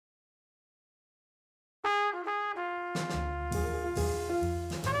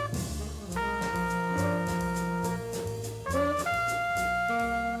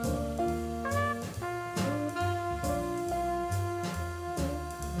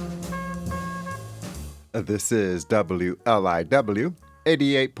This is WLIW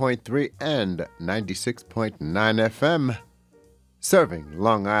 88.3 and 96.9 FM, serving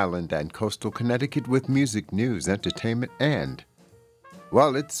Long Island and coastal Connecticut with music, news, entertainment, and,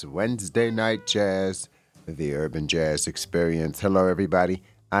 well, it's Wednesday Night Jazz, the Urban Jazz Experience. Hello, everybody.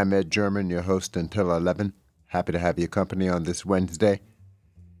 I'm Ed German, your host until 11. Happy to have your company on this Wednesday.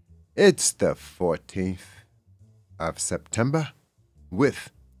 It's the 14th of September,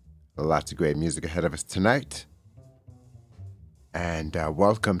 with lots of great music ahead of us tonight. And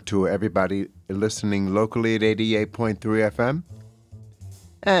welcome to everybody listening locally at 88.3 FM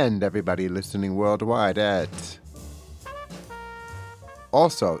and everybody listening worldwide at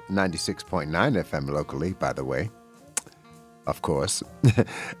also 96.9 FM locally, by the way, of course.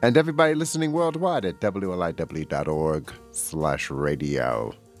 And everybody listening worldwide at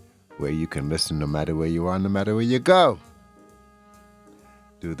wliw.org/radio, where you can listen no matter where you are, no matter where you go.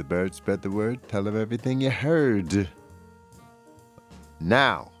 Do the bird spread the word? Tell them everything you heard.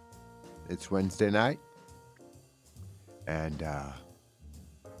 Now, it's Wednesday night. And,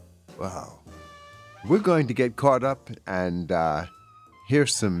 well, we're going to get caught up and hear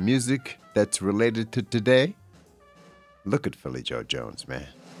some music that's related to today. Look at Philly Joe Jones, man.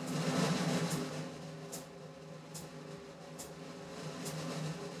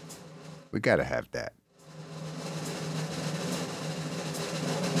 We gotta have that.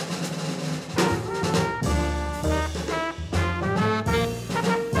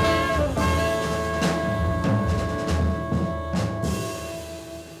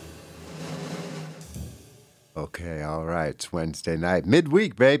 Okay, all right. It's Wednesday night.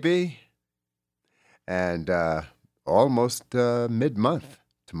 Midweek, baby. And almost mid-month.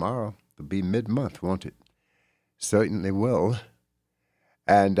 Tomorrow will be mid-month, won't it? Certainly will.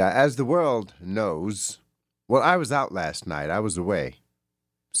 And as the world knows, well, I was out last night. I was away.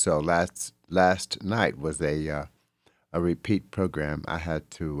 So last night was a repeat program. I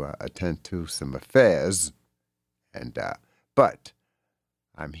had to attend to some affairs. And but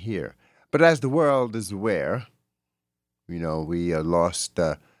I'm here. But as the world is aware, you know, we lost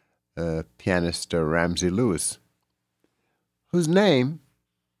pianist Ramsey Lewis, whose name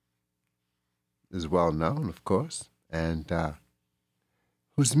is well known, of course, and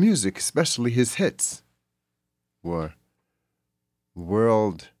whose music, especially his hits, were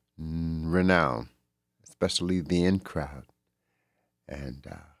world renowned, especially the In Crowd. And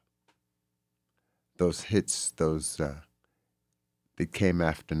those hits, that came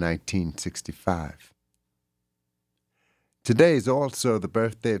after 1965. Today is also the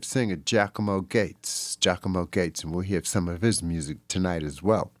birthday of singer Giacomo Gates, and we'll hear some of his music tonight as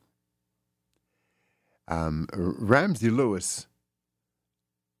well. Ramsey Lewis,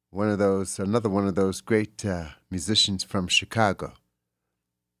 another one of those great musicians from Chicago,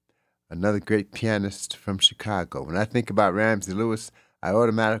 another great pianist from Chicago. When I think about Ramsey Lewis, I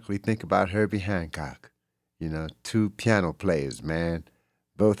automatically think about Herbie Hancock. You know, two piano players, man,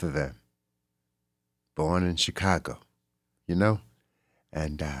 both of them, born in Chicago, you know,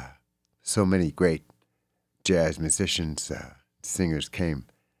 and so many great jazz musicians, singers came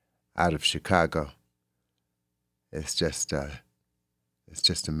out of Chicago. It's just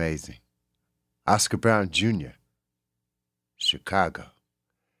amazing. Oscar Brown Jr., Chicago.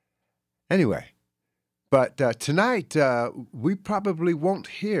 Anyway. But tonight, we probably won't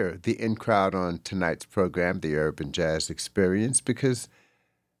hear the In Crowd on tonight's program, the Urban Jazz Experience, because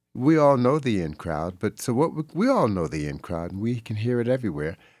we all know the In Crowd. But so we all know the In Crowd, and we can hear it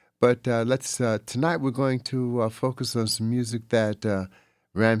everywhere. But tonight we're going to focus on some music that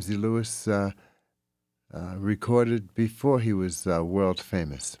Ramsey Lewis recorded before he was world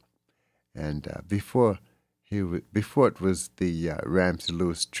famous, and before it was the Ramsey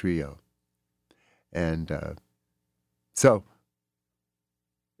Lewis Trio. And so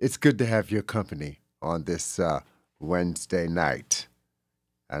it's good to have your company on this Wednesday night.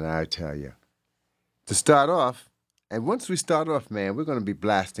 And I tell you, to start off, and once we start off, man, we're going to be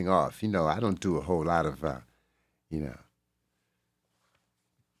blasting off. You know, I don't do a whole lot of, I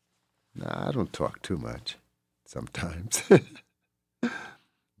don't talk too much sometimes.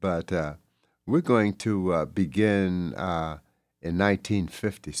 But we're going to begin in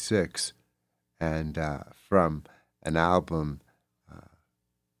 1956. And from an album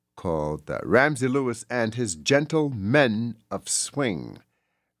called Ramsey Lewis and His Gentle Men of Swing.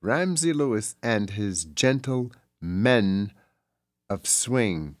 Ramsey Lewis and His Gentle Men of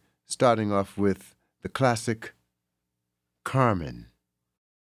Swing, starting off with the classic Carmen.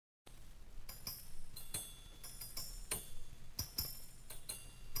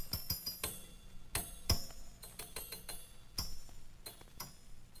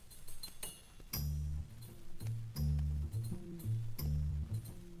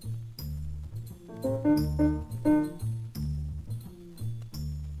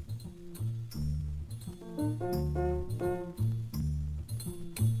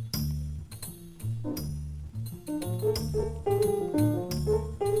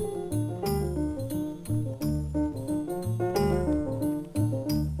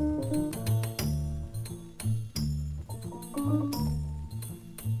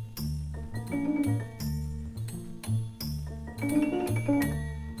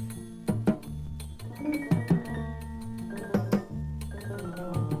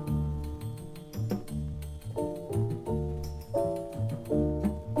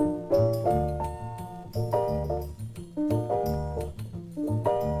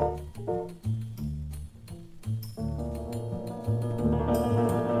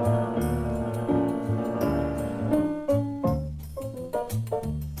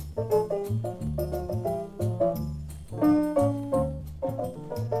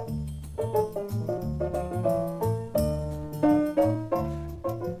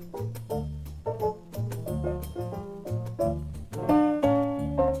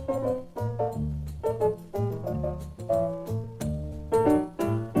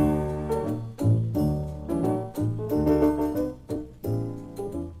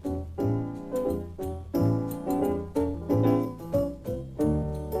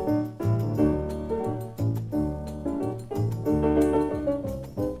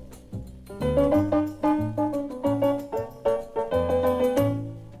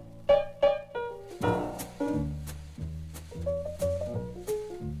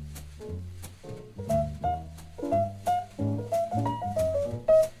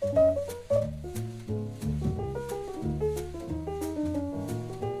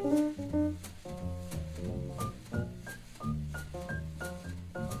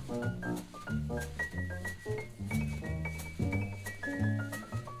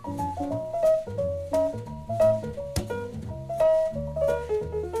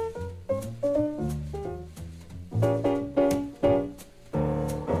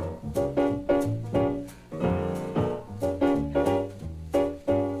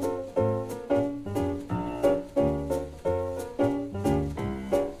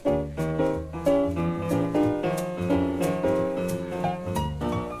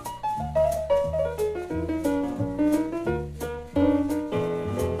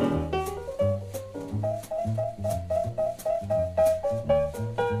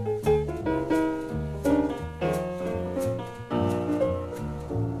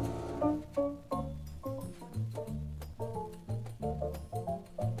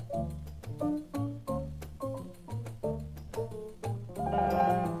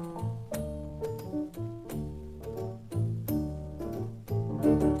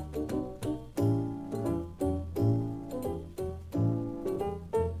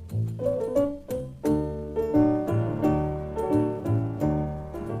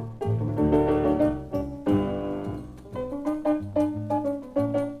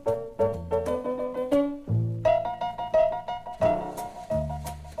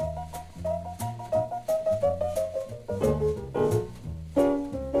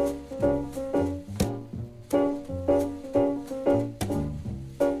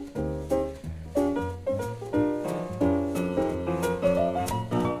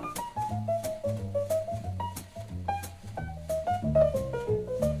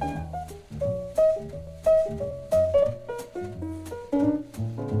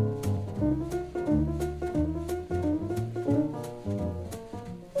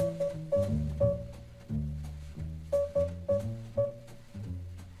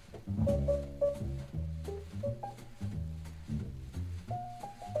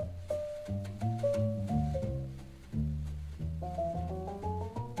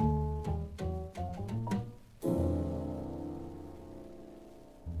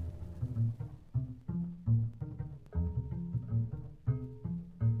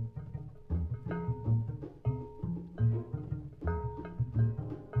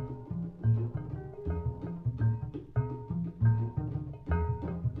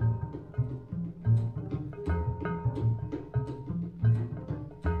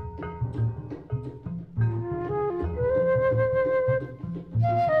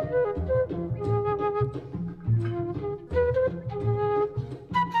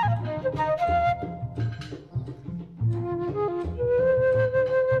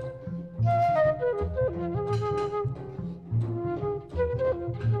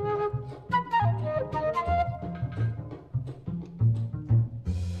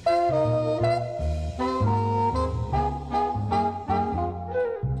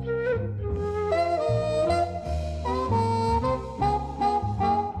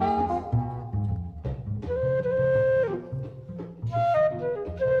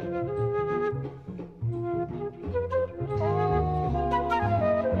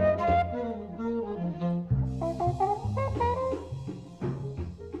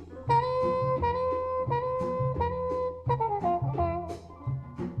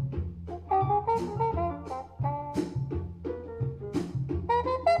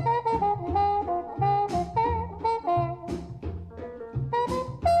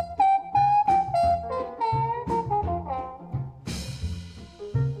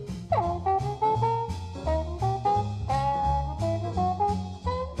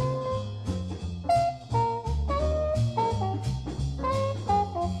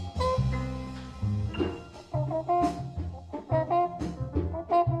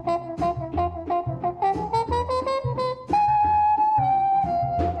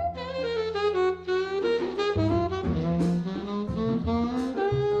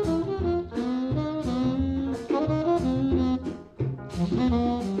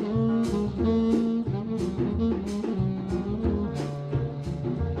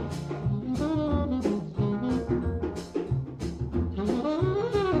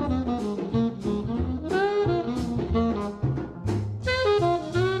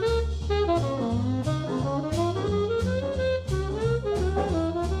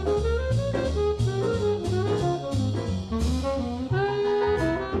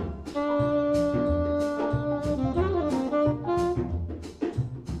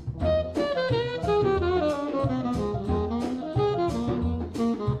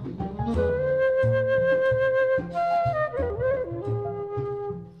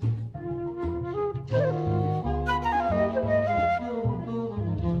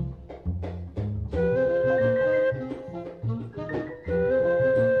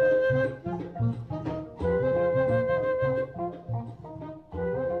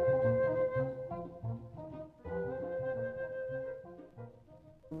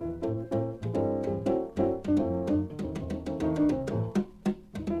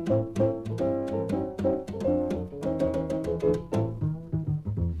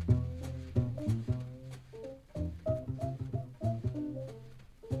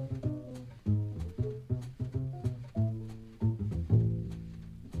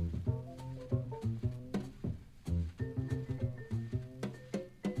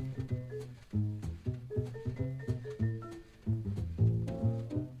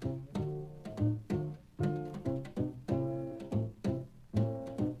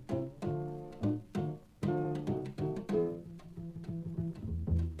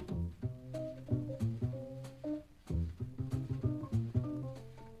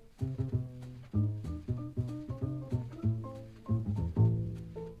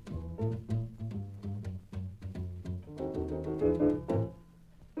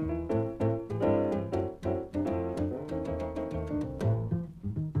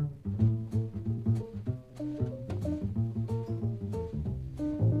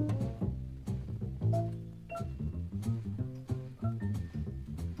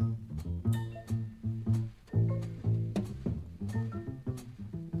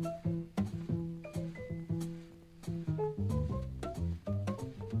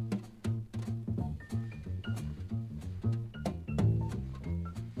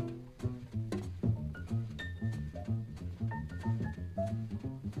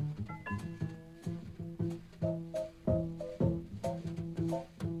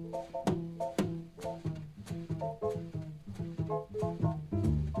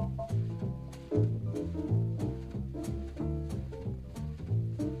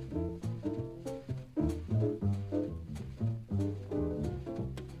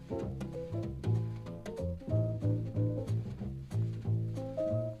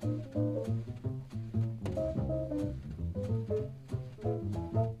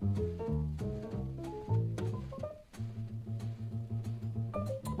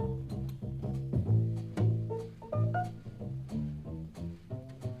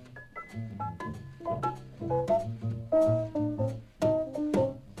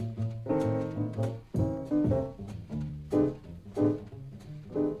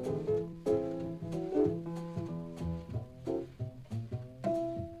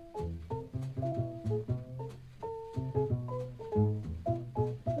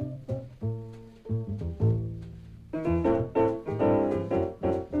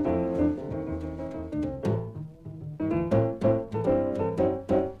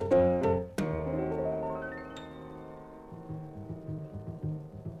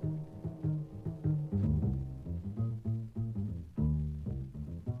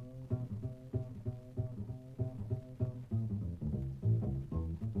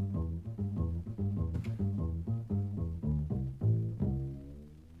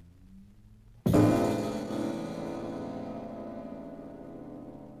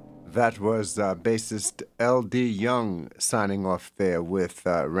 That was bassist L.D. Young signing off there with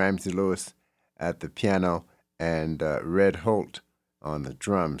Ramsey Lewis at the piano and Red Holt on the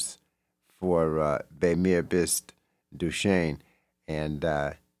drums for Bemir Bist Duchesne. And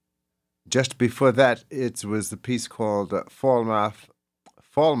just before that, it was a piece called Falmouth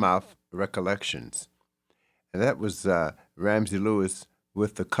Recollections. And that was Ramsey Lewis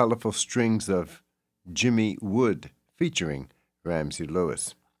with the colorful strings of Jimmy Wood featuring Ramsey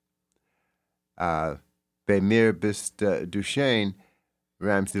Lewis. Bemir Bist Duchesne,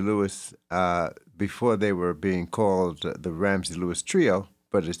 Ramsey Lewis, before they were being called the Ramsey Lewis Trio,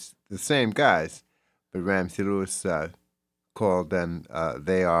 but it's the same guys, but Ramsey Lewis called them,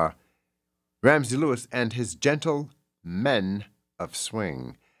 they are Ramsey Lewis and his Gentle Men of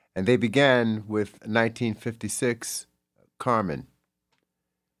Swing. And they began with 1956, Carmen.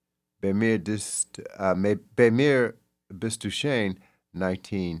 Bemir Bist Duchesne,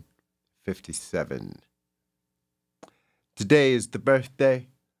 1957. Today is the birthday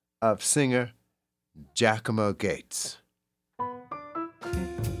of singer Giacomo Gates.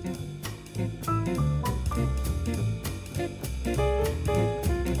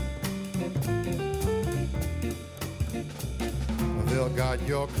 They'll guide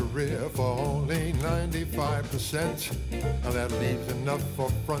your career for only 95%. Now that leaves enough for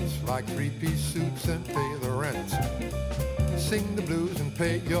fronts like three-piece suits and pay the rent. Sing the blues and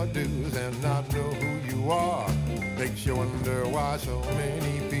pay your dues and not know who you are. Makes you wonder why so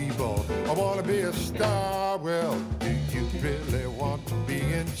many people want to be a star. Well, do you really want to be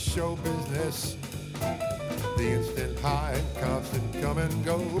in show business? The instant high and constant come and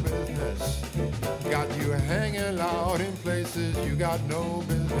go business got you hanging out in places you got no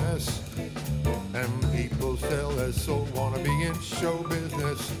business. And people sell their soul, wanna be in show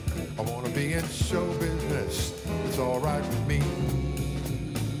business. I wanna be in show business. It's alright with me.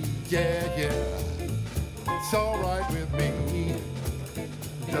 Yeah, yeah. It's alright with me.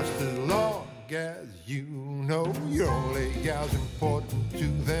 Just as long as you know you're only as important to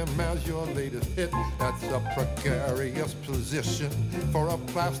them as your latest hit. That's a precarious position for a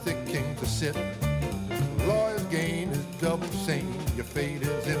plastic king to sit. Lawyer's gain is double sane. Your fate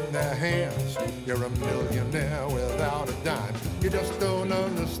is in their hands. You're a millionaire without a dime. You just don't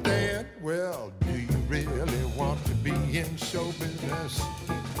understand. Well, do you really want to be in show business?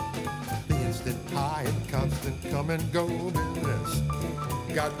 The instant high and constant come and go business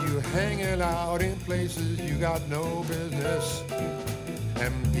got you hanging out in places you got no business.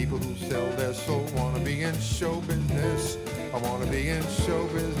 And people who sell their soul wanna be in show business. I wanna be in show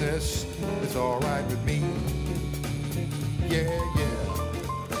business. It's alright with me. Yeah,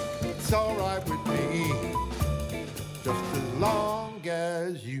 yeah. It's alright with me. Just as long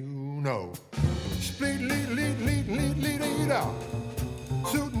as you know. Split, lead, lead, lead, lead, lead, lead out.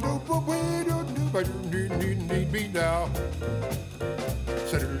 Suit and dope, but we don't do, but you need me now.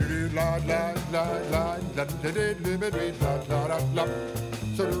 La la la la la la la la.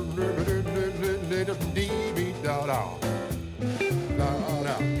 So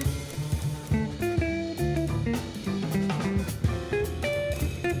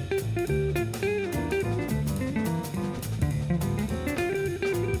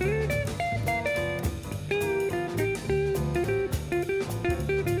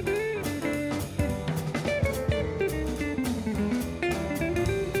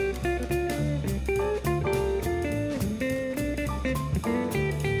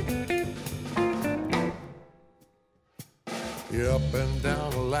up and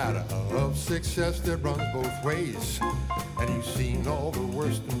down a ladder of success that runs both ways. And you've seen all the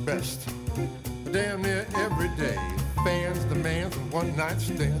worst and best. Damn near every day, fans, demands, and one-night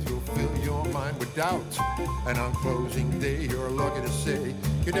stands will fill your mind with doubt. And on closing day, you're lucky to say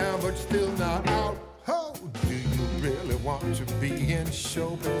you're down but still not out. Oh, do you really want to be in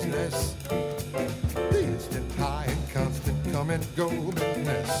show business? These government go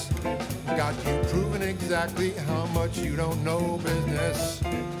business. Got you proving exactly how much you don't know business.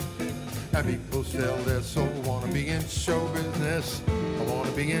 And people sell their soul, wanna be in show business. I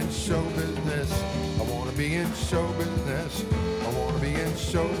wanna be in show business. I wanna be in show business. I wanna be in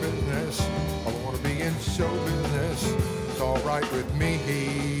show business. I wanna be in show business. It's all right with me.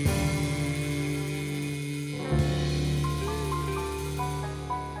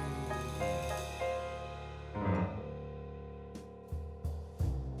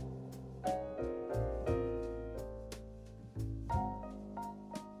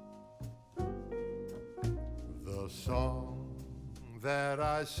 The song that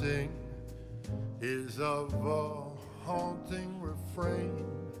I sing is of a haunting refrain.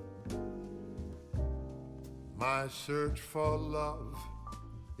 My search for love,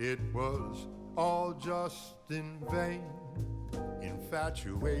 it was all just in vain.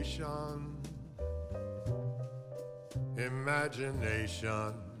 Infatuation,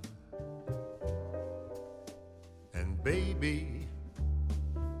 imagination, and baby,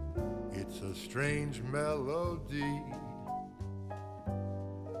 it's a strange melody.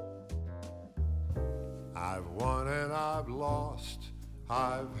 I've won and I've lost.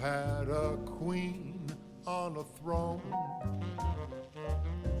 I've had a queen on a throne.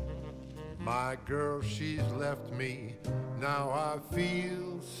 My girl, she's left me. Now I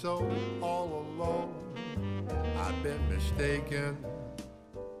feel so all alone. I've been mistaken.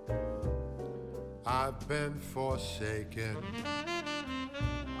 I've been forsaken.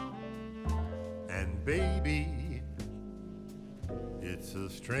 And baby, it's a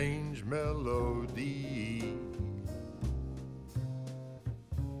strange melody.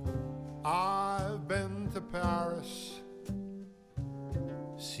 I've been to Paris,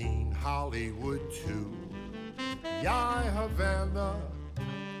 seen Hollywood too. Yeah, Havana,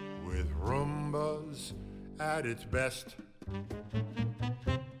 with rumbas at its best.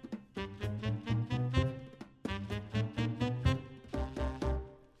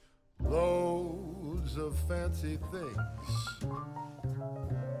 Loads of fancy things,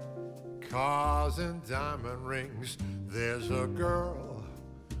 cars and diamond rings. There's a girl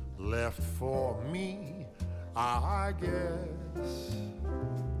left for me, I guess.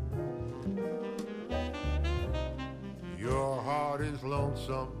 Your heart is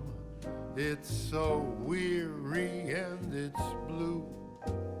lonesome, it's so weary and it's blue.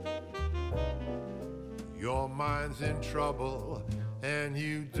 Your mind's in trouble and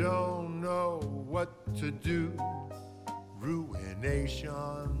you don't know what to do.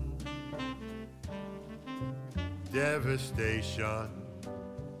 Ruination, devastation,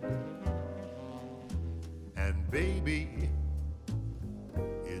 and baby,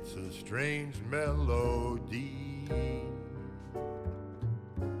 it's a strange melody.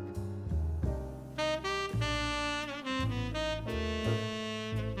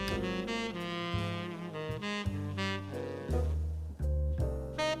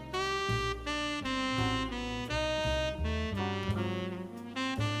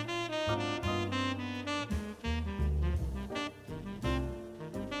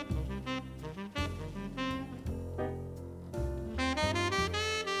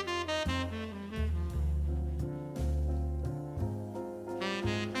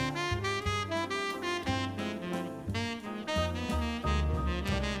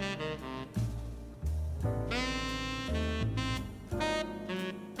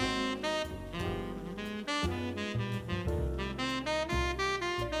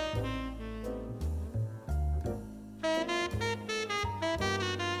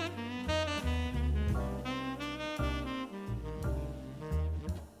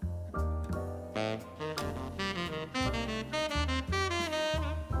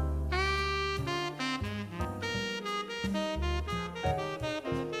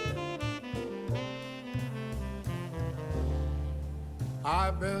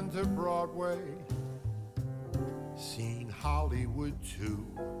 I've been to Broadway, seen Hollywood too.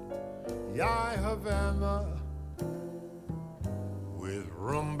 Yeah, Havana, with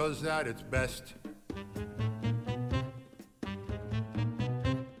rumbas at its best.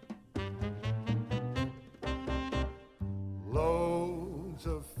 Loads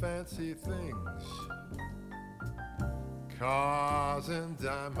of fancy things, cars and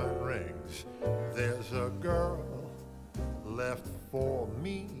diamond rings. There's a girl left for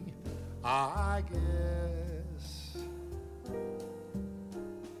me, I guess.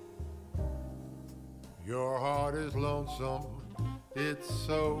 Your heart is lonesome, it's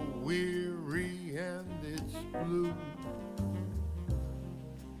so weary and it's blue.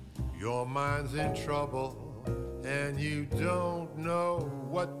 Your mind's in trouble and you don't know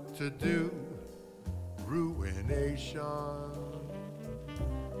what to do. Ruination,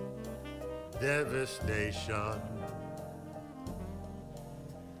 devastation.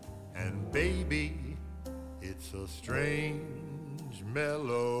 And baby, it's a strange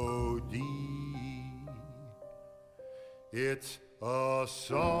melody. It's a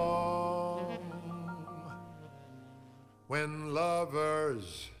song when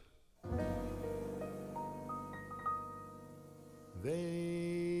lovers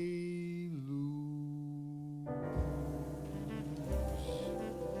they lose.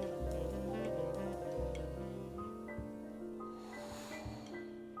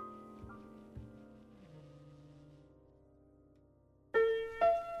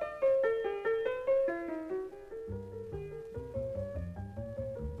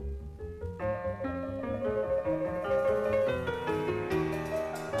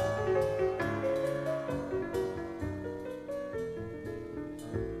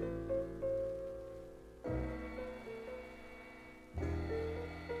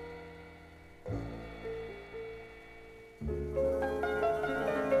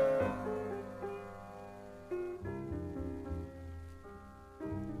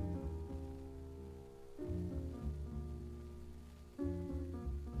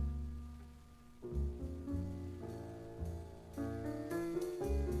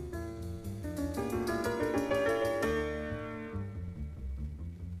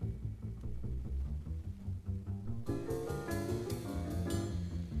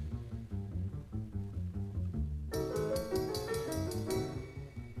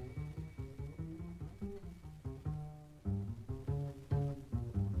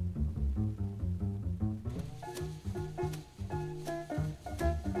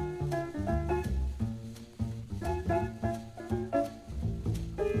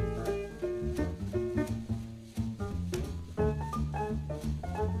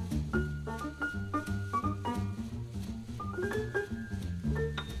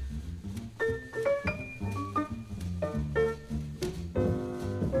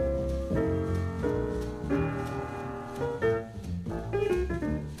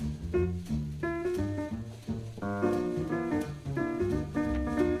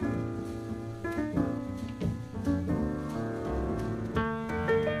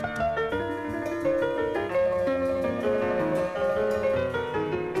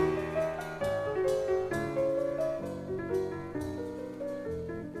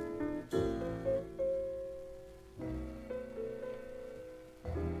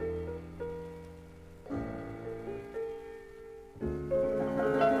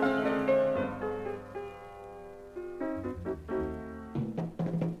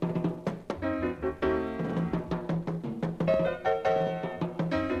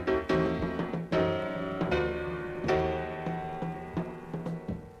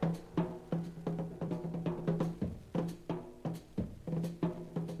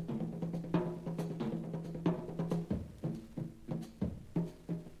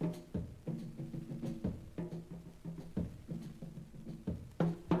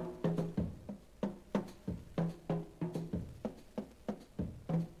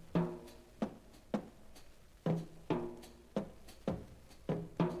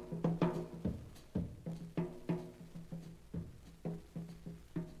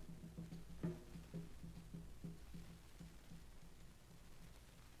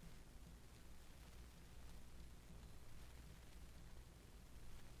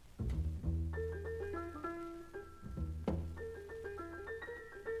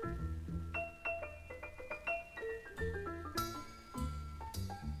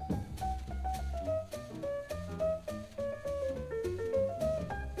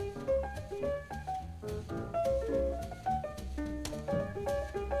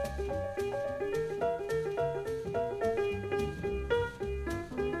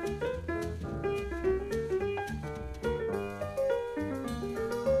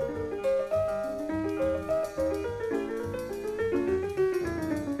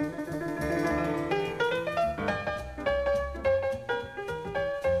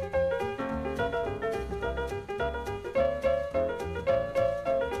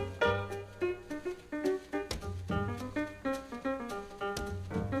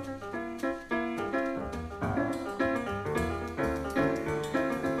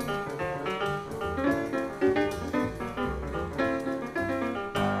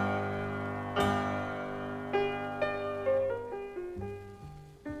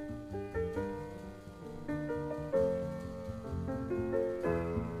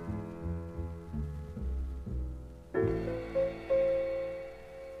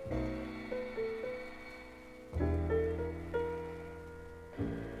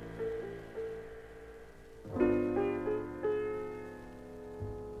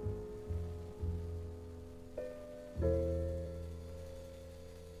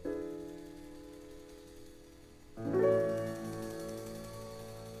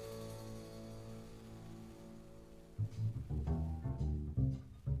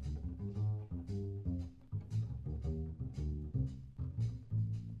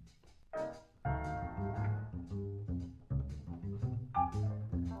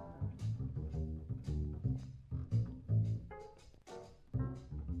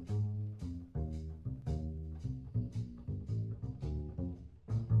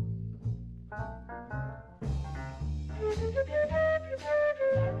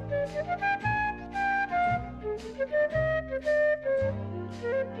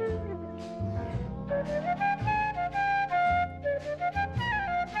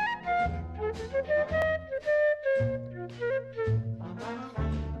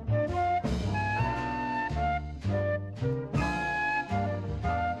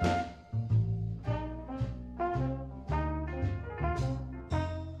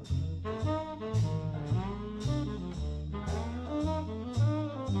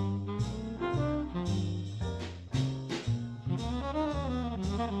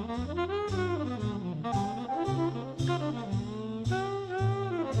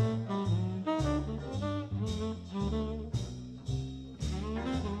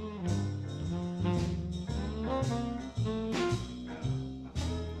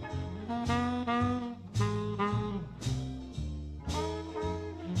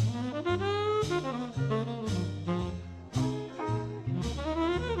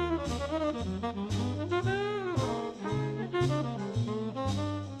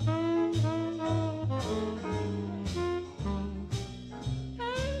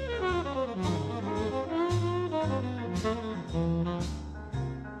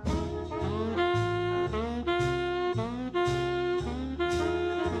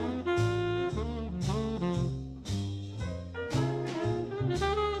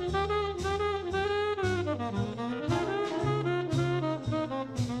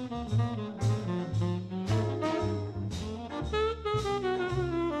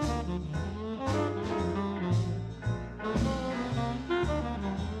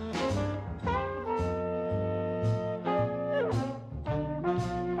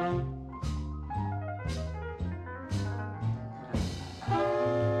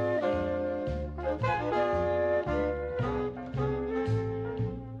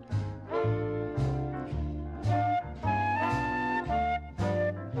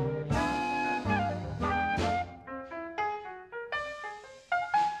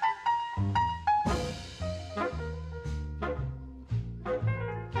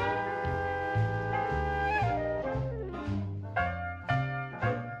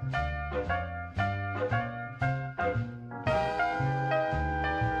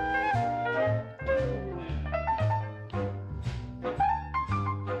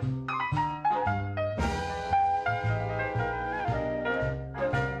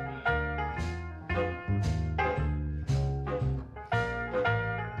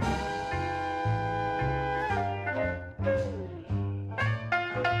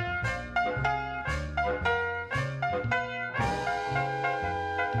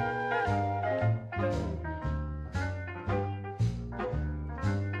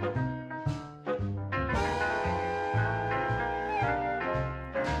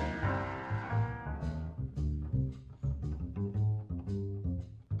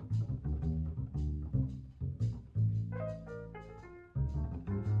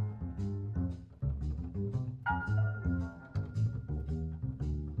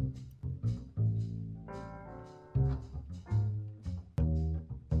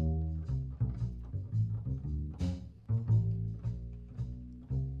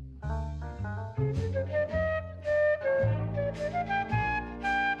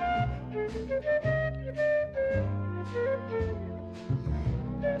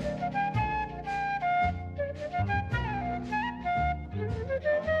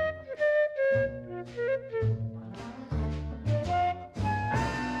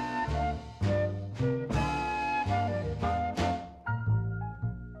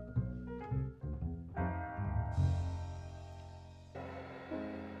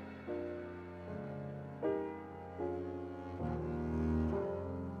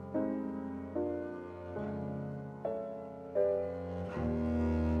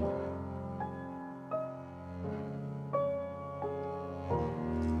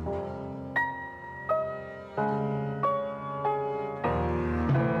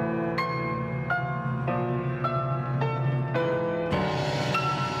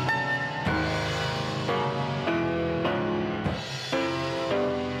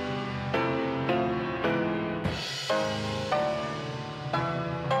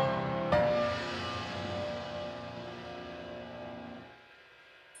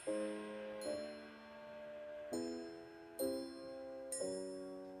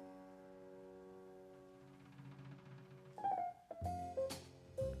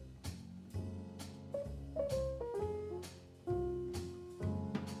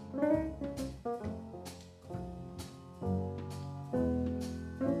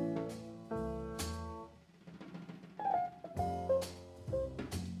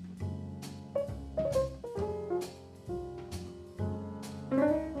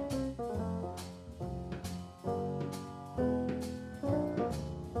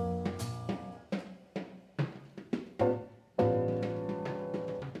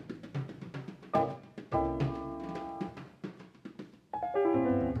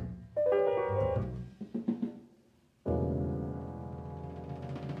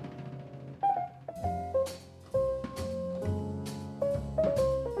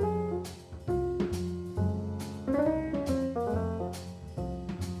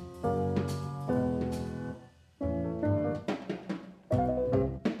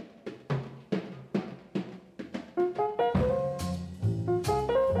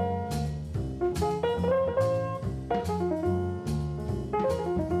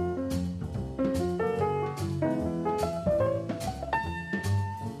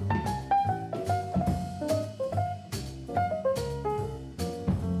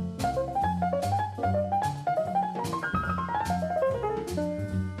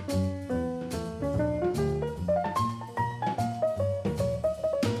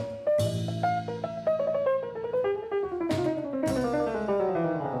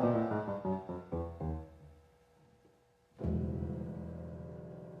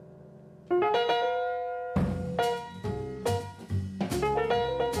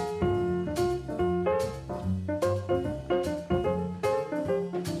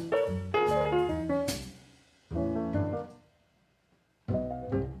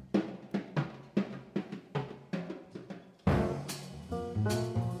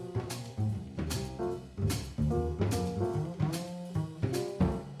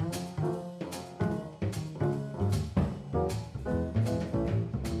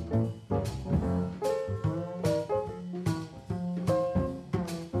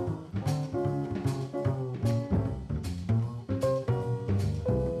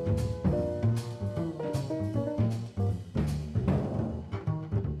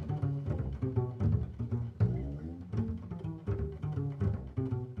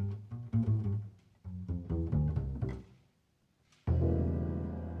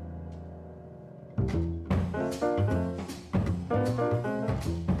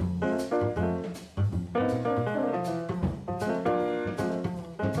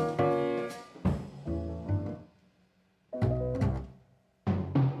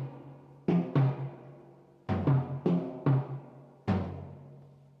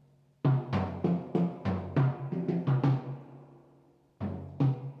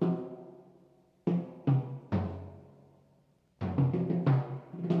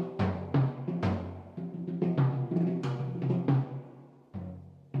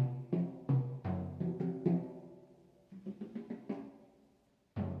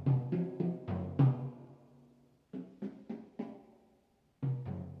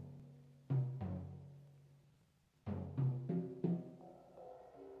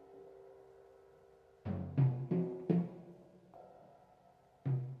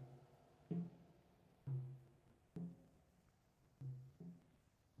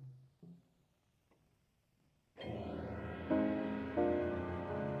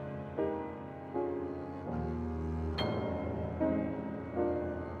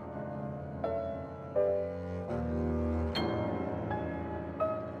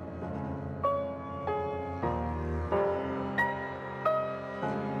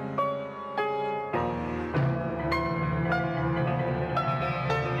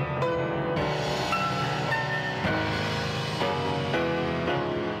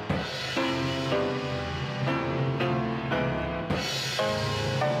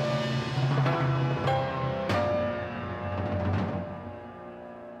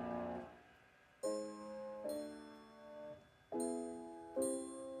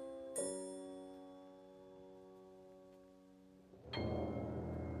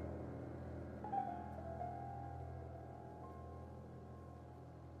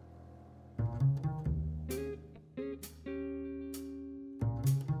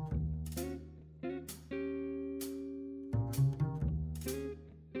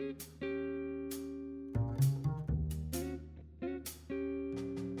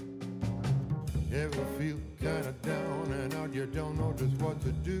 Ever feel kinda down and out, you don't know just what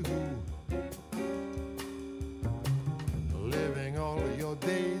to do? Living all of your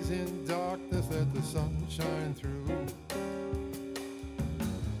days in darkness, let the sun shine through.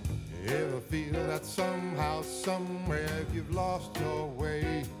 Ever feel that somehow, somewhere you've lost your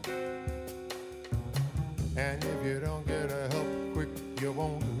way? And if you don't get a help quick, you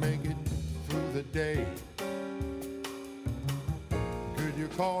won't make it through the day. Could you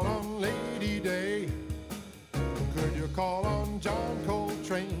call on Lady Day? Could you call on John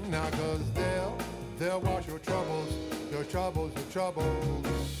Coltrane? Now, 'cause they'll wash your troubles, your troubles, your troubles,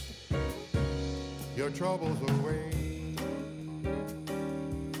 your troubles away.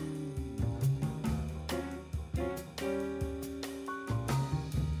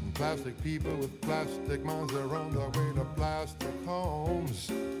 Plastic people with plastic minds are on their way to plastic homes.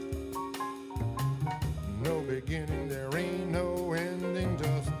 No beginning, there ain't no ending,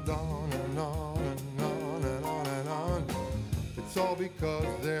 just on and on and on and on and on. It's all because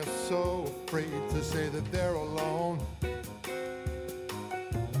they're so afraid to say that they're alone.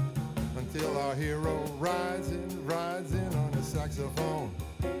 Until our hero rides in on a saxophone.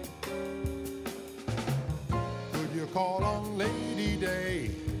 Could you call on Lady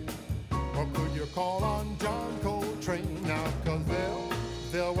Day? Or could you call on John Coltrane now? 'Cause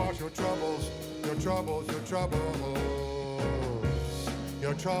they'll wash your troubles, your troubles, your troubles,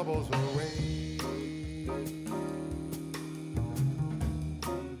 your troubles away.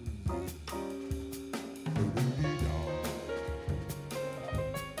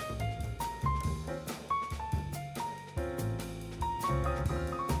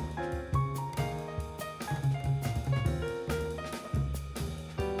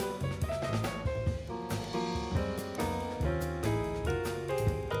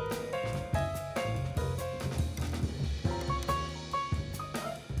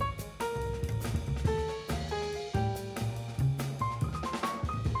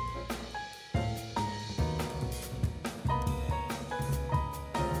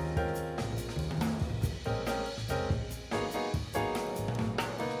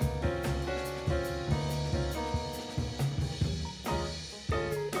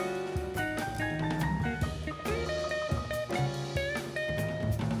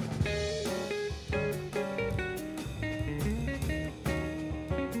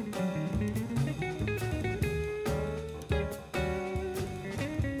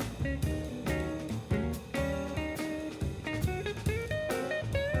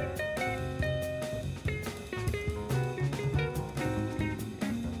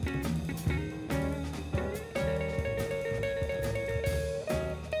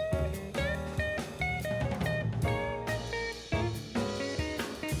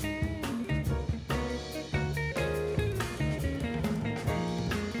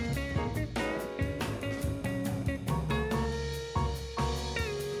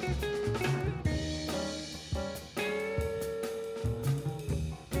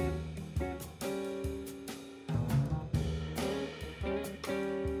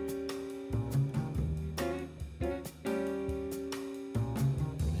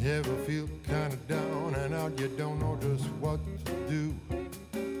 Ever feel kind of down and out, you don't know just what to do?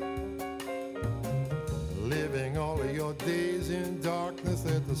 Living all of your days in darkness,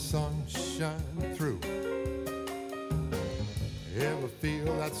 let the sun shine through. Ever feel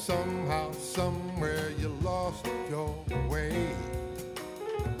that somehow, somewhere you lost your way?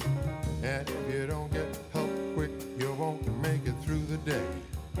 And if you don't get help quick, you won't make it through the day.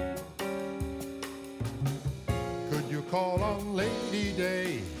 Could you call on Lady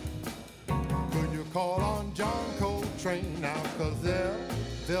Day? Could you call on John Coltrane now? 'Cause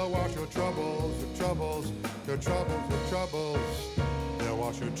they'll wash your troubles, your troubles, your troubles, your troubles. They'll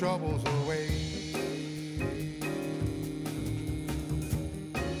wash your troubles away.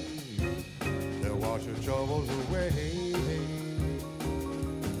 They'll wash your troubles away.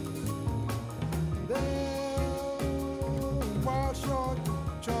 They'll wash your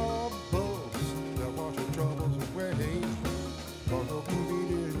troubles. They'll wash your troubles away. They'll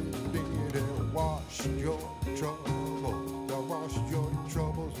wash your troubles. They'll wash your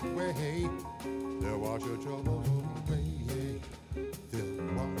troubles away. They'll wash your troubles away.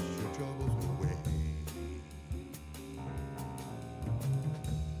 They'll wash your troubles away.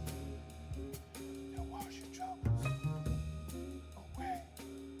 They'll wash your troubles away.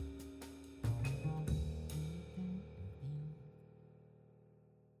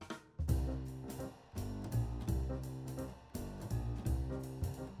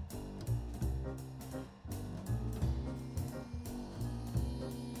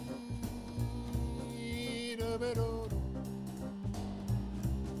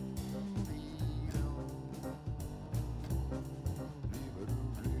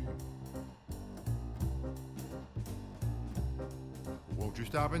 Won't you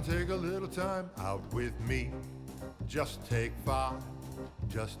stop and take a little time out with me? Just take 5,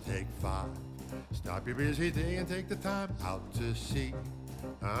 just take 5. Stop your busy day and take the time out to see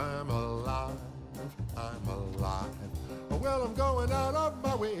I'm alive, I'm alive. Well, I'm going out of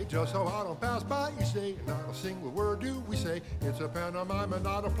my way just so I don't pass by each day. Not a single word do we say. It's a pantomime and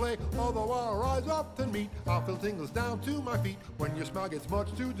not a play. Although our eyes often meet, I feel tingles down to my feet. When your smile gets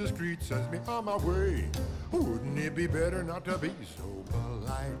much too discreet, sends me on my way. Wouldn't it be better not to be so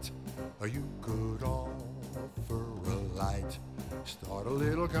polite? You could offer a light. Start a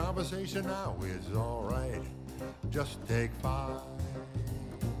little conversation now, it's alright. Just take 5.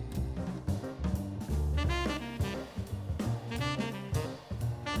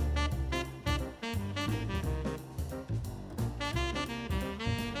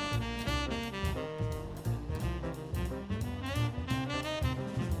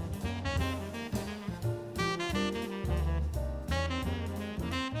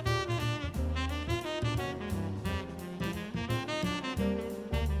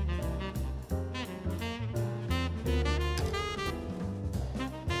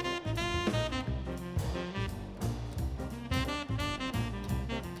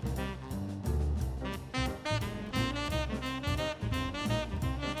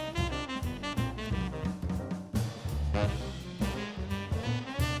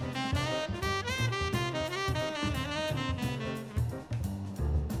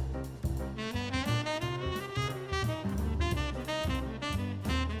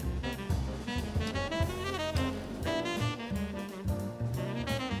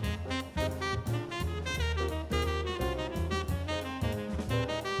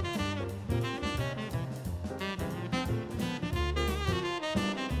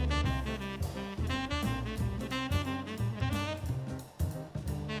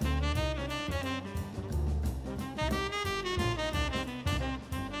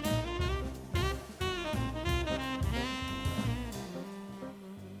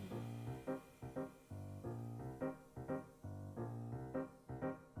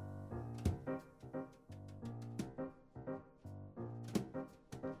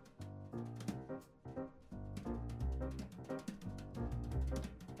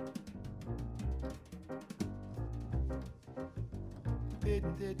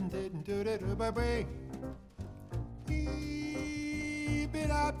 Didn't do that, baby.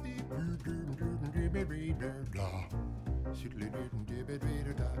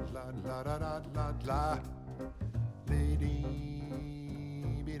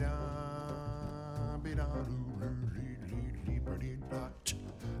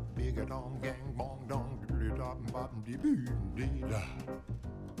 Big a dong gang bong dong dop bop dee boo dee da.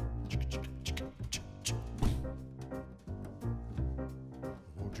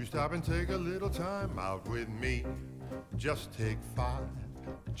 Won't you stop and take a little time out with me? Just take 5,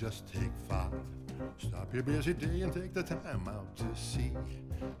 just take 5. Stop your busy day and take the time out to see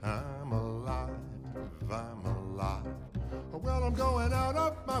I'm alive, I'm alive. Well, I'm going out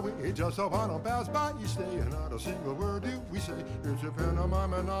of my way just so I don't pass by each day, and not a single word do we say. It's a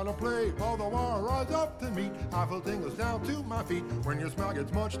pantomime and not a play. Although I rise up to meet, I feel tingles down to my feet. When your smile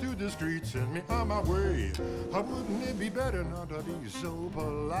gets much too discreet, send me on my way. Wouldn't it be better not to be so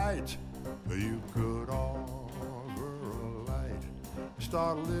polite? You could offer a light.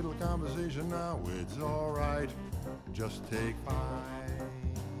 Start a little conversation now, it's alright. Just take 5.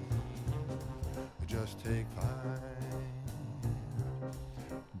 Just take 5.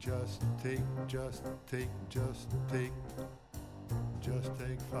 Just take 5. Just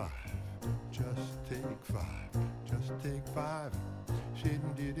take 5. Just take 5. Just take 5.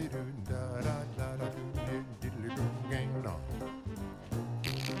 Shittin' diddy doo da da da da doo diddly doo gang dong.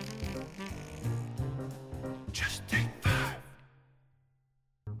 Just take 5.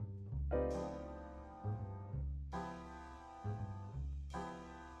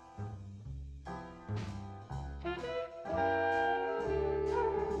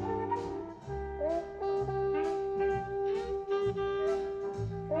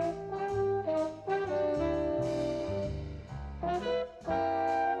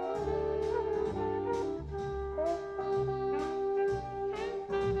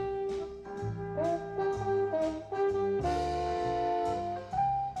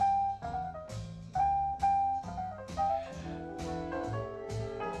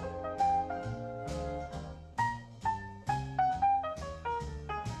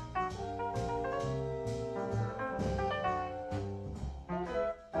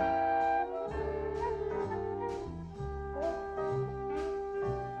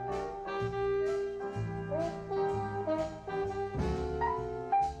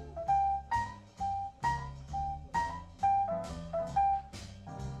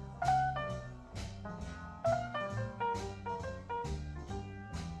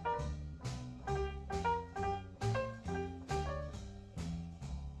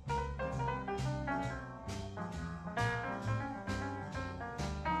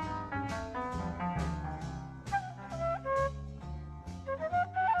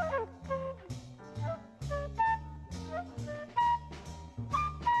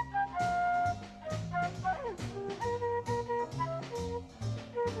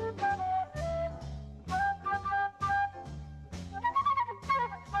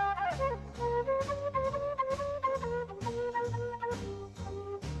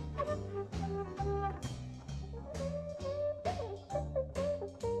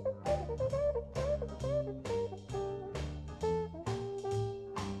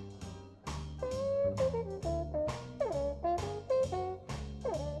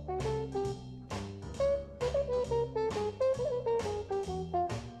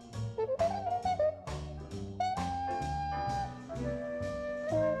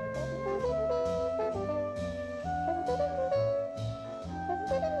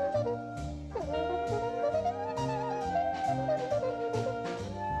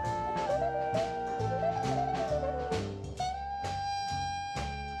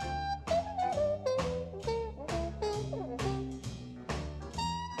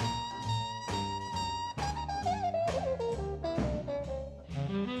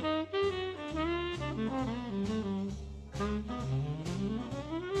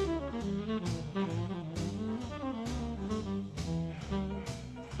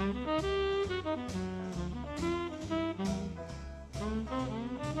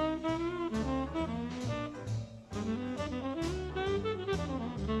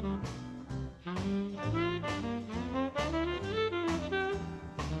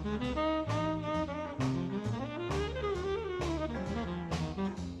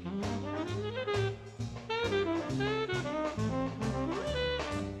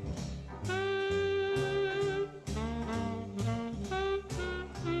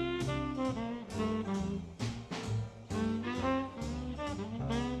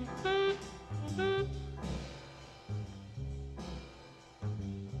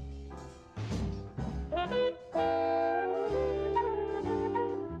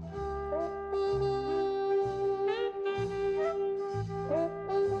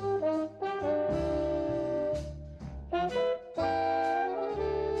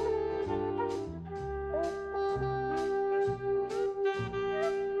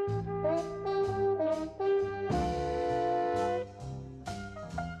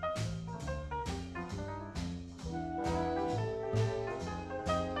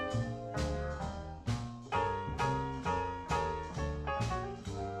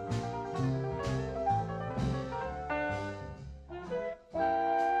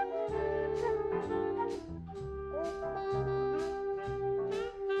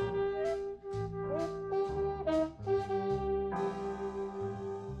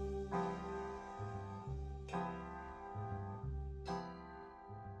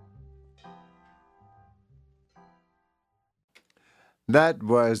 That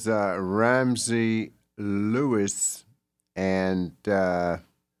was Ramsey Lewis and Ramsey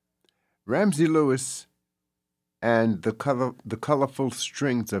Lewis and the Colorful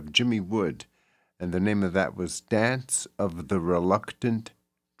Strings of Jimmy Wood, and the name of that was Dance of the Reluctant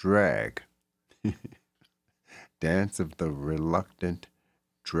Drag. Dance of the Reluctant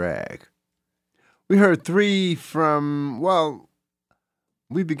Drag. We heard three from, well,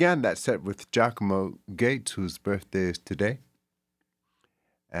 we began that set with Giacomo Gates, whose birthday is today,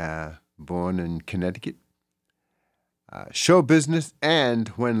 born in Connecticut. Show Business and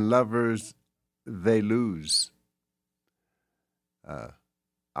When Lovers They Lose.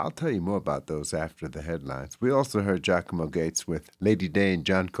 I'll tell you more about those after the headlines. We also heard Giacomo Gates with Lady Day and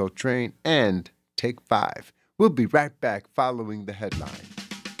John Coltrane and Take Five. We'll be right back following the headline.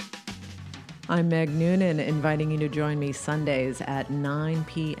 I'm Meg Noonan, inviting you to join me Sundays at 9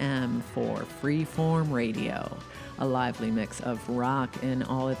 p.m. for Freeform Radio, a lively mix of rock in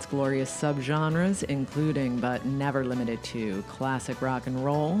all its glorious subgenres, including but never limited to classic rock and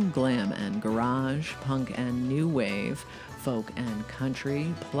roll, glam and garage, punk and new wave, folk and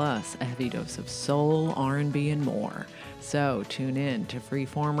country, plus a heavy dose of soul, R&B, and more. So tune in to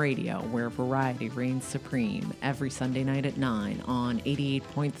Freeform Radio, where variety reigns supreme, every Sunday night at 9 on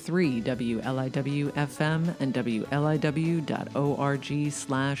 88.3 WLIW FM and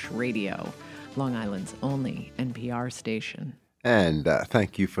WLIW.org/radio, Long Island's only NPR station. And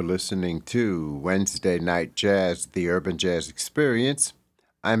thank you for listening to Wednesday Night Jazz, the Urban Jazz Experience.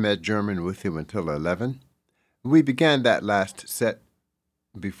 I'm Ed German with you until 11. We began that last set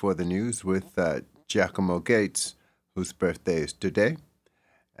before the news with Giacomo Gates, whose birthday is today.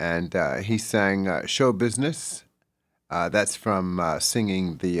 And he sang Show Business. That's from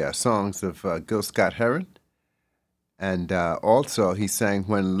singing the songs of Gil Scott-Heron. And also he sang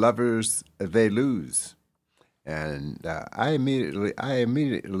When Lovers They Lose. And I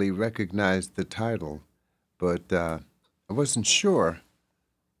immediately recognized the title, but I wasn't sure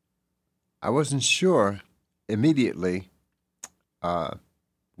immediately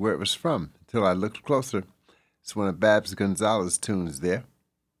where it was from until I looked closer. It's one of Babs Gonzalez' tunes there.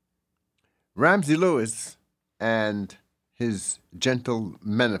 Ramsey Lewis and his Gentle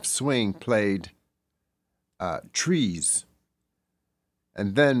Men of Swing played Trees.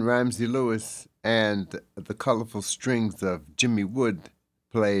 And then Ramsey Lewis and the Colorful Strings of Jimmy Wood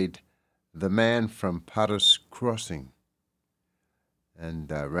played The Man from Potter's Crossing.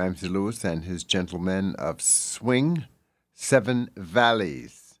 And Ramsey Lewis and his Gentlemen of Swing, Seven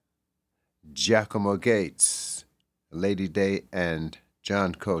Valleys, Giacomo Gates, Lady Day and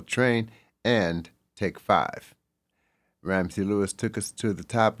John Coltrane, and Take Five. Ramsey Lewis took us to the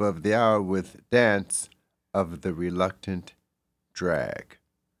top of the hour with Dance of the Reluctant Drag.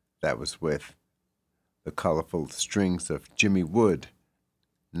 That was with the Colorful Strings of Jimmy Wood,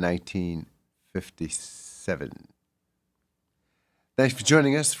 1957. Thanks for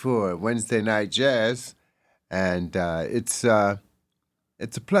joining us for Wednesday Night Jazz, and it's a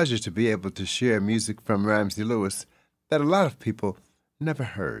pleasure to be able to share music from Ramsey Lewis that a lot of people never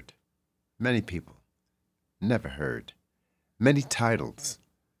heard. Many people never heard. Many titles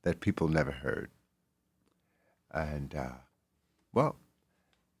that people never heard. And, well,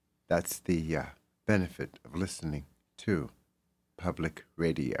 that's the benefit of listening to public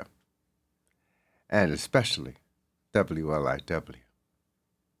radio, and especially WLIW.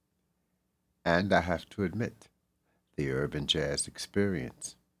 And I have to admit, the Urban Jazz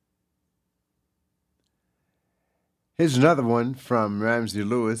Experience. Here's another one from Ramsey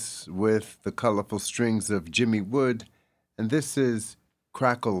Lewis with the Colorful Strings of Jimmy Wood, and this is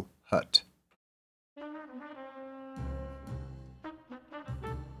Crackle Hut.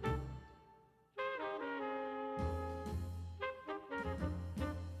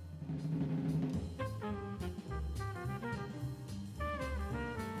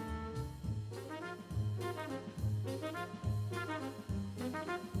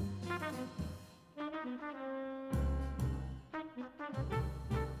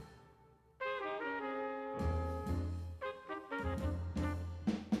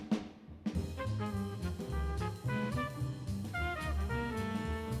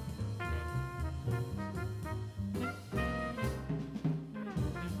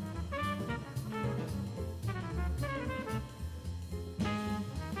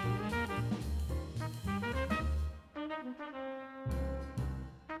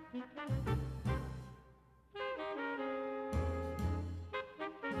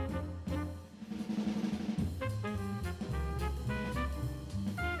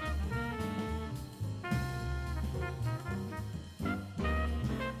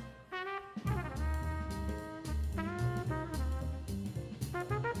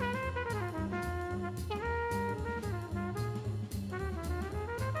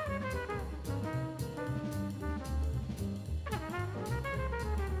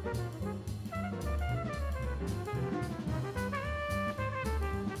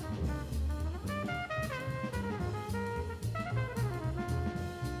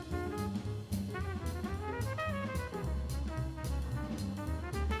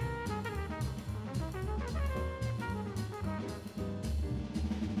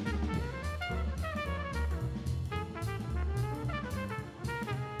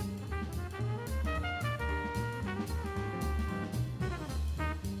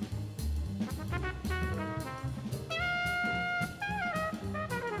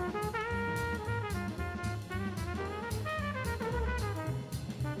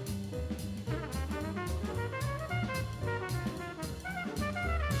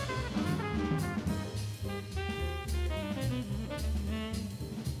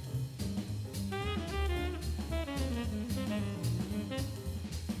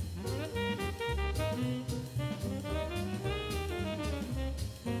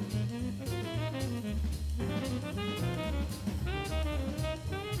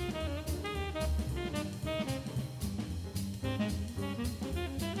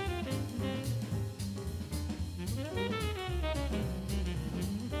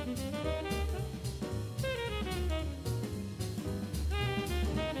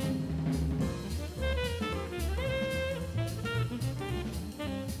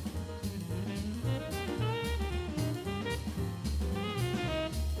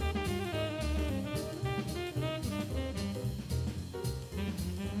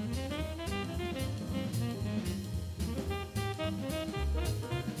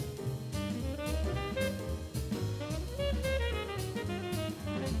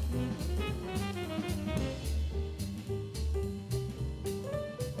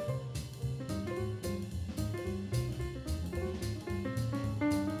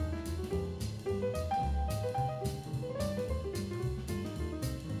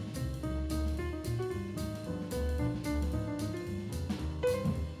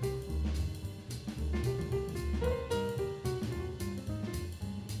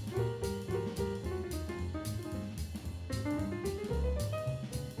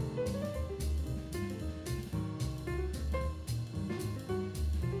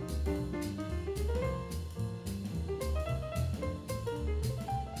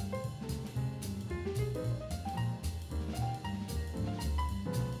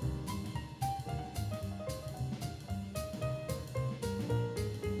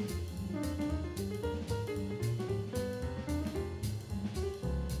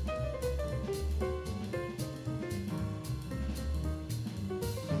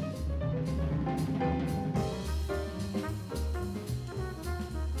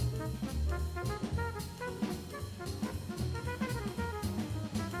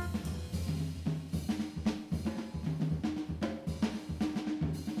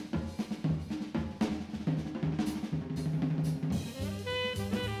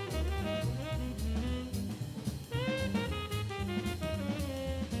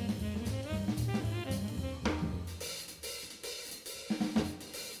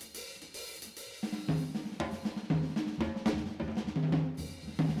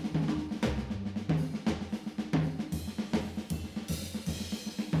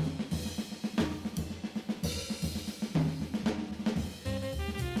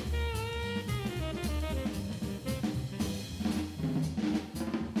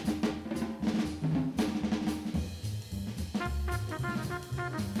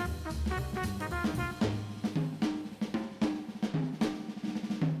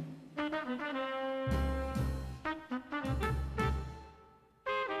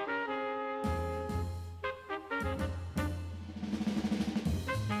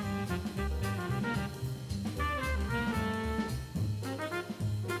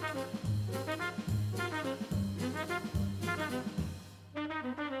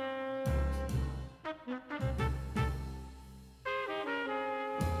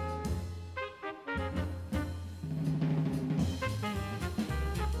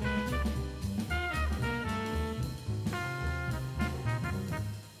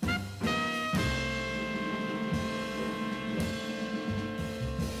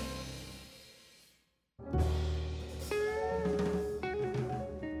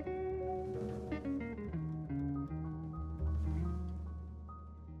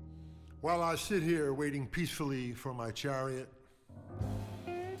 While I sit here waiting peacefully for my chariot,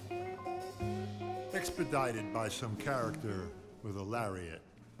 expedited by some character with a lariat,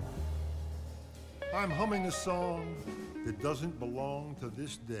 I'm humming a song that doesn't belong to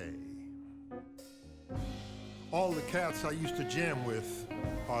this day. All the cats I used to jam with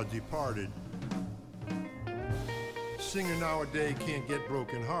are departed. Singer nowadays can't get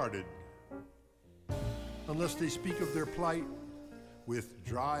broken-hearted unless they speak of their plight with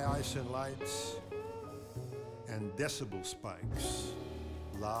dry ice and lights and decibel spikes.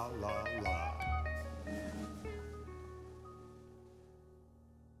 La, la, la.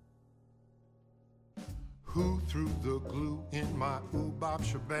 Who threw the glue in my oobop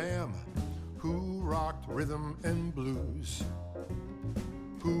shabam? Who rocked rhythm and blues?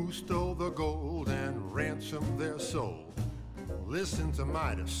 Who stole the gold and ransomed their soul? Listened to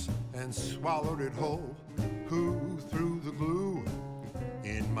Midas and swallowed it whole. Who threw the glue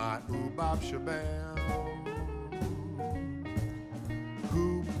in my oobop shabam?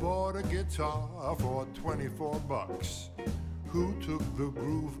 Who bought a guitar for 24 bucks? Who took the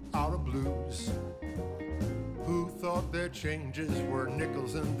groove out of blues? Who thought their changes were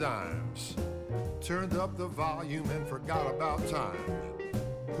nickels and dimes? Turned up the volume and forgot about time.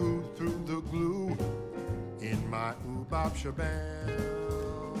 Who threw the glue in my oobop shabam?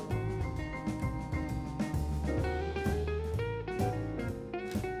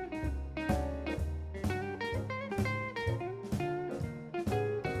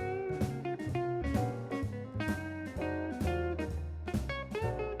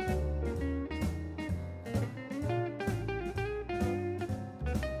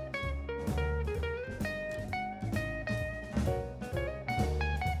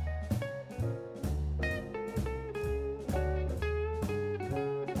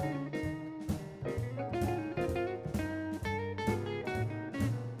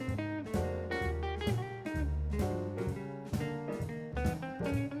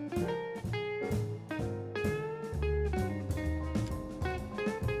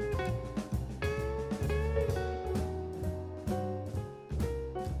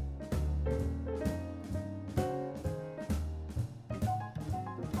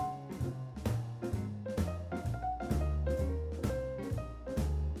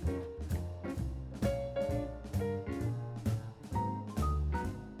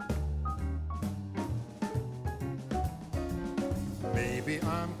 Maybe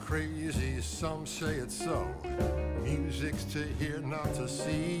I'm crazy, some say it's so. Music's to hear, not to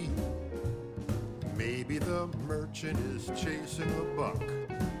see. Maybe the merchant is chasing a buck.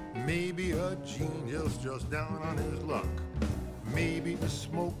 Maybe a genius just down on his luck. Maybe a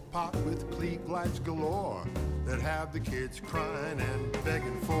smoke pot with Klieg lights galore that have the kids crying and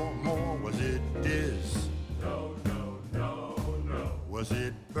begging for more. Was it Diz? No, no, no, no. Was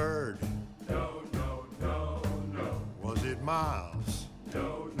it Bird? No, no, no, no. Was it Miles?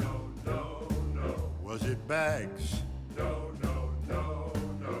 No, no, no, no. Was it Bags? No, no, no,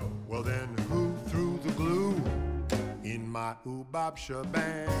 no. Well then, who threw the glue in my oobop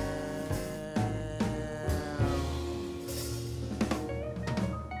shabam?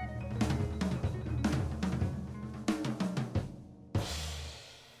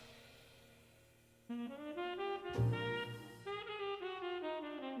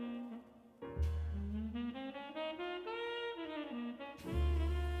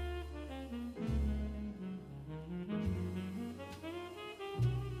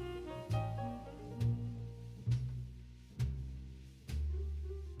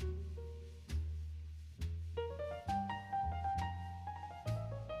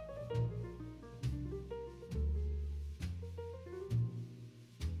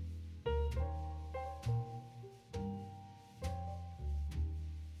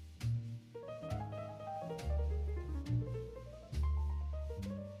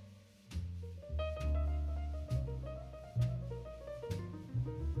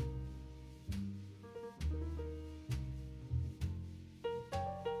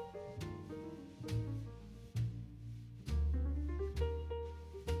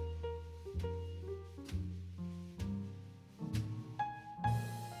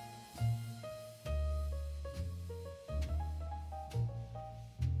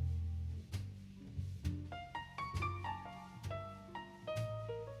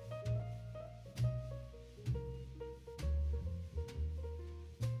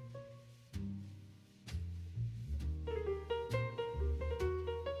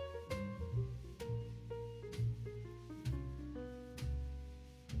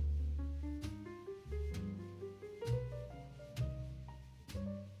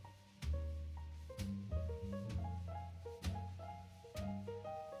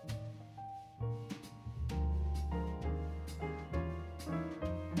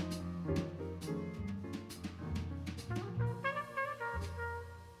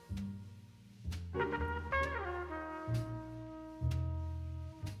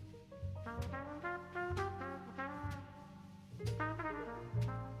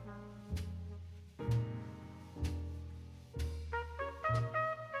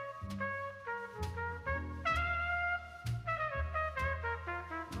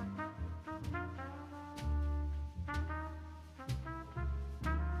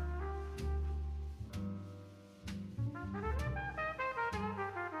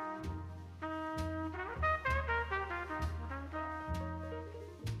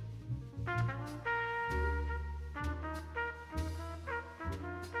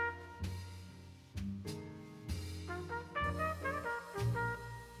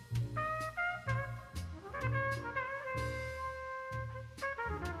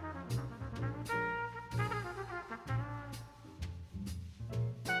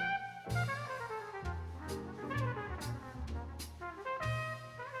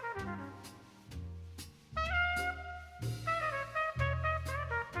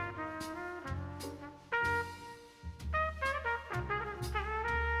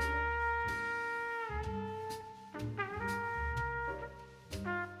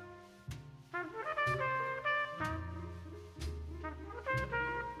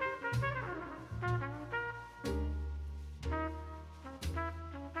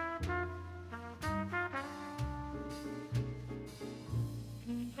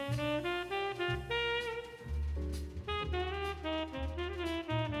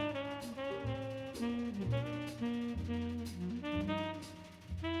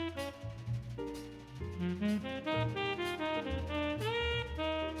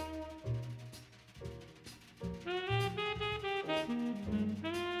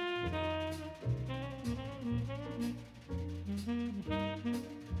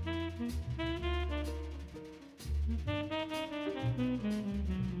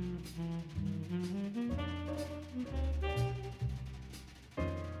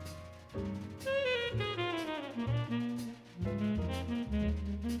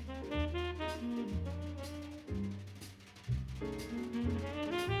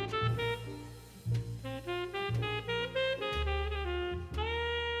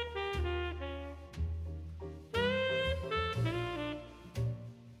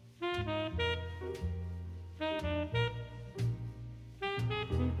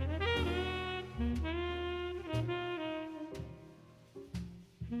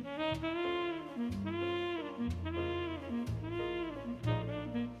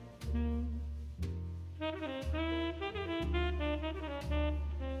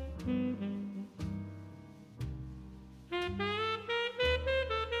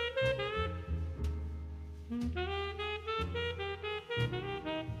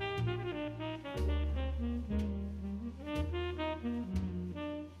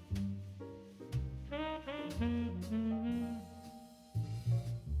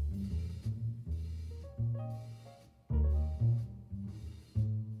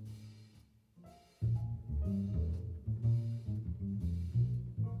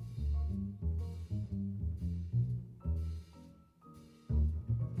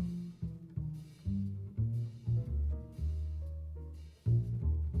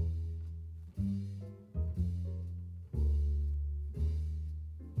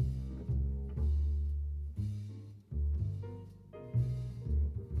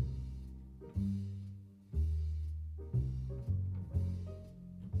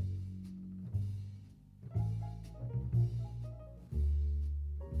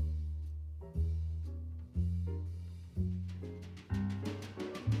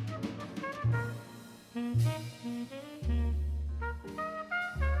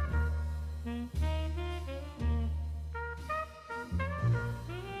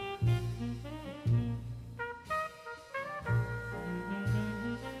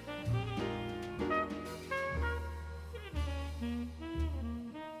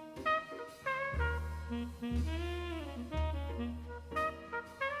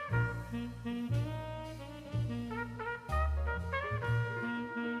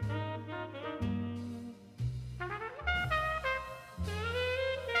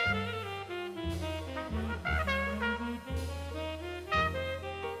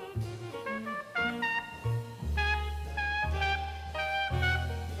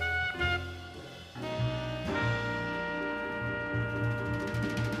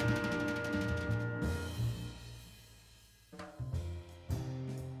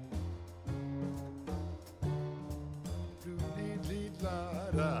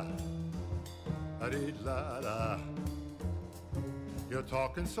 You're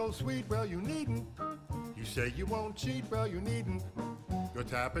talking so sweet, well you needn't. You say you won't cheat, well you needn't. You're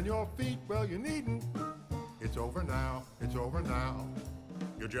tapping your feet, well you needn't. It's over now, it's over now.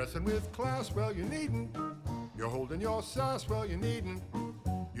 You're dressing with class, well you needn't. You're holding your sass, well, you needn't.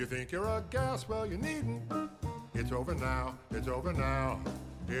 You think you're a gas, well, you needn't. It's over now, it's over now.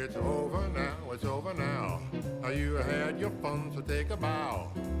 It's over now, it's over now. You had your fun, so take a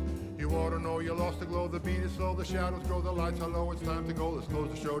bow. You ought to know you lost the glow, the beat is slow, the shadows grow, the lights are low, it's time to go, let's close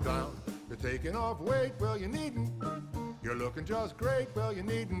the show down. You're taking off weight, well, you needn't. You're looking just great, well, you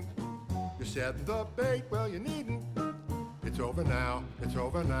needn't. You're setting the bait, well, you needn't. It's over now, it's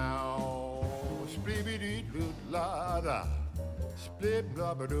over now. Splee-bee-dee-doo-la-da.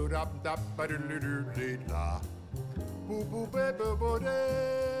 Split-blah-ba-doo-dap-dap-ba-doo-doo-doo-dee-la.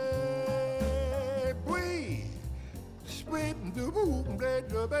 Boo-boo-ba-ba-ba-day.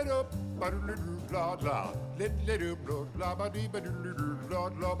 Sweep-doo-boo-ba-doo-ba-doo-ba-doo-la-la.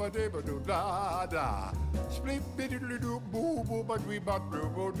 Let-let-doo-la-la-ba-dee-ba-doo-la-la-ba-dee-ba-doo-la-da.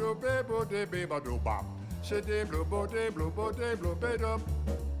 Split-bee-doo-doo-boo-boo-ba-doo-ba-doo-ba-doo-ba-doo-ba-doo-ba. Say-dee-bloo-bo-dee-bloo-bo-dee-bloo-ba-doo.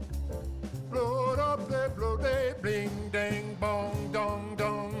 Blow up the blow day, bling dang bong dong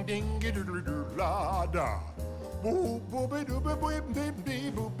dong dingy doodle doo la da. Boo boo be doo be whip dee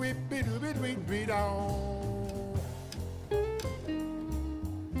dee boo whip be doo be doo be down.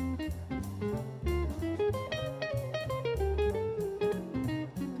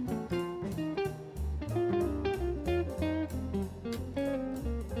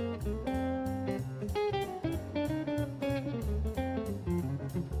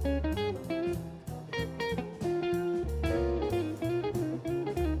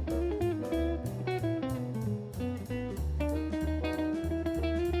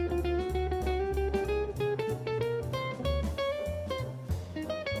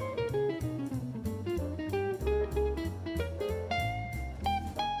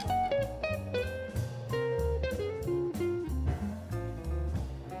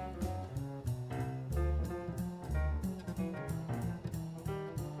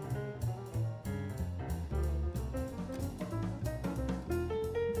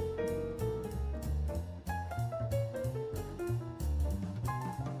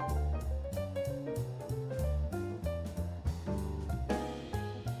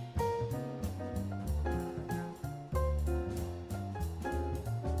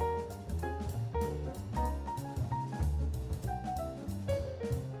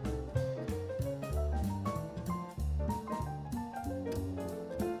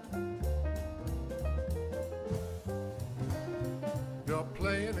 You're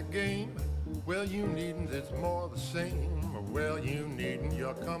playing a game, well you needn't, it's more the same. Well you needn't,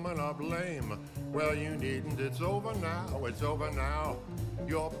 you're coming up lame. Well you needn't, it's over now, it's over now.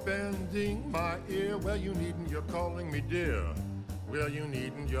 You're bending my ear, well you needn't, you're calling me dear. Well you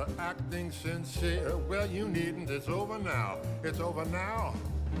needn't, you're acting sincere. Well you needn't, it's over now, it's over now.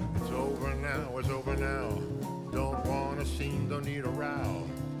 It's over now, it's over now. Don't want a scene, don't need a row.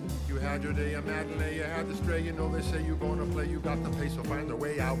 You had your day of matinee, you had to stray. You know they say you're gonna play, you got to pay, so find a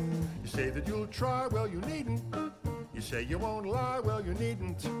way out. You say that you'll try, well you needn't. You say you won't lie, well you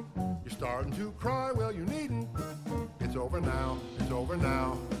needn't. You're starting to cry, well you needn't. It's over now, it's over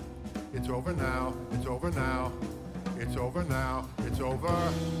now. It's over now, it's over now. It's over now, it's over now. It's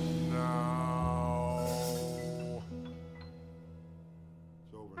over now.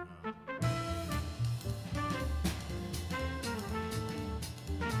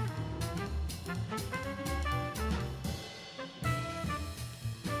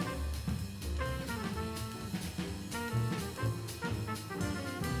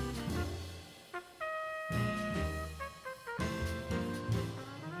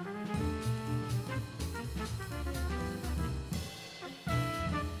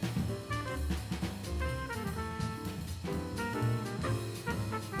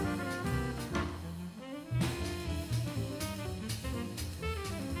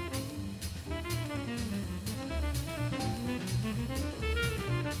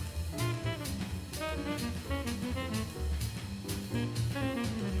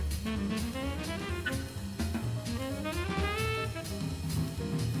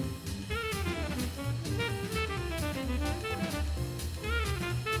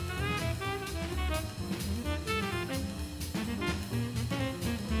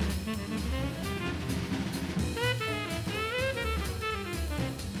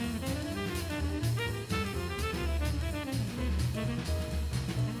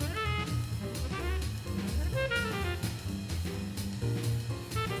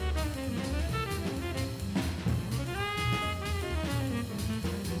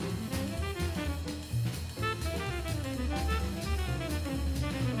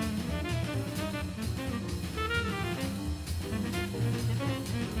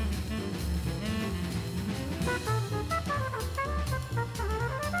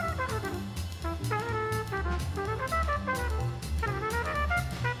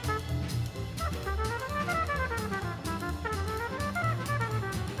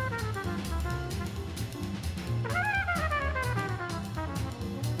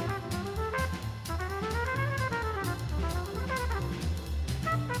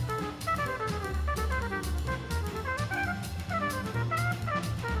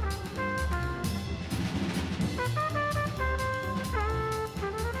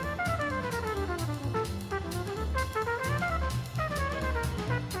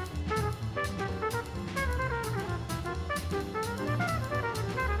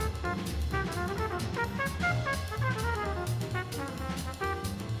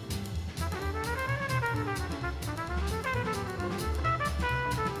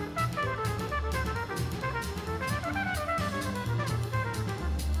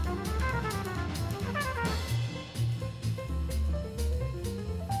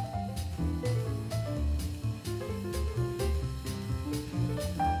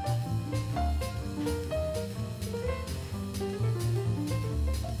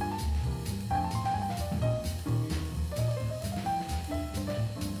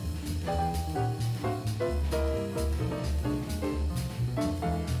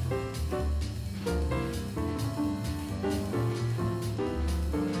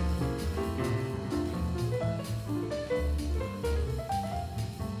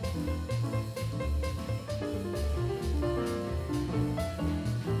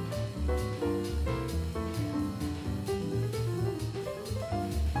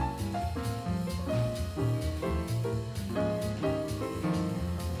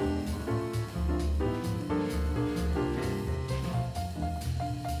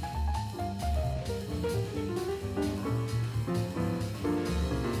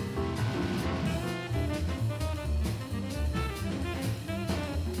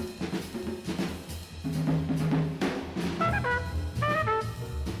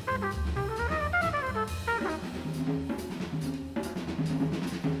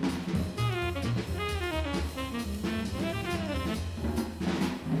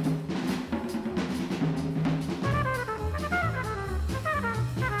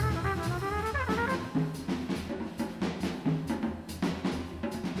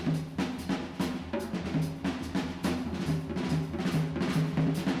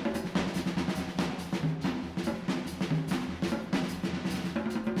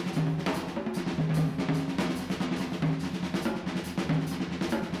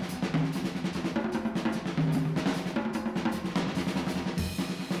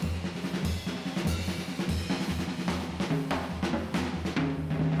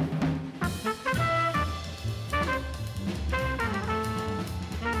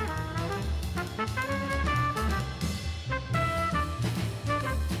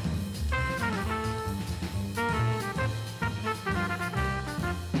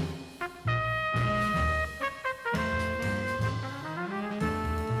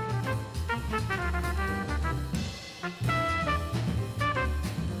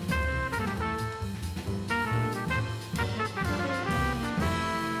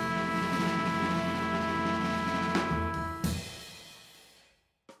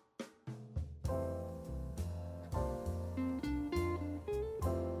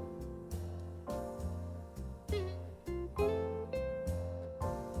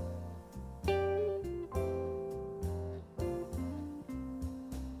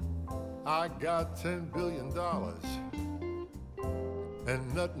 I got $10 billion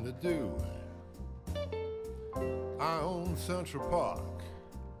and nothing to do. I own Central Park,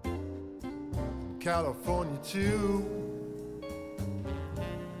 California too,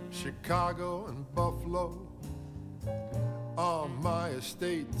 Chicago and Buffalo are my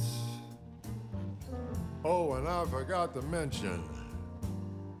estates. Oh, and I forgot to mention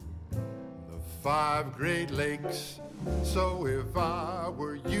the 5 Great Lakes. So if I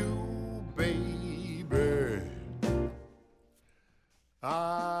were you, baby,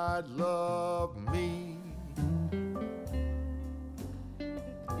 I'd love me.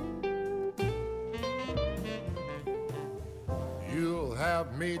 You'll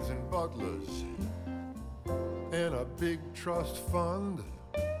have maids and butlers and a big trust fund,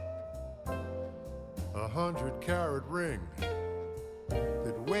 100-carat ring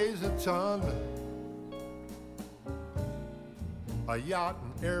that weighs a ton, a yacht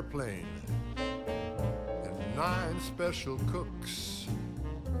and airplane, and 9 special cooks,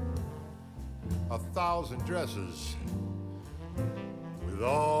 1,000 dresses with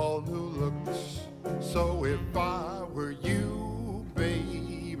all new looks. So if I were you,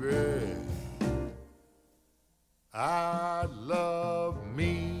 baby, I'd love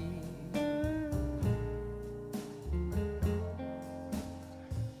me.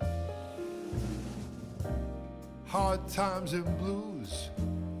 Hard times and blues,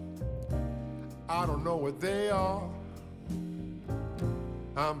 I don't know what they are.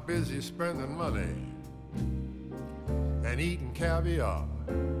 I'm busy spending money and eating caviar.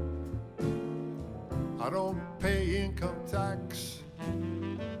 I don't pay income tax,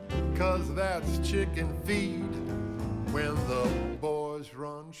 'cause that's chicken feed. When the boys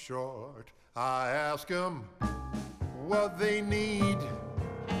run short, I ask them what they need.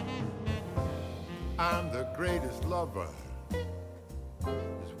 I'm the greatest lover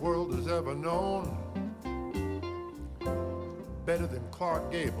this world has ever known, better than Clark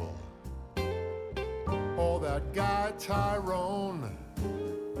Gable or that guy Tyrone.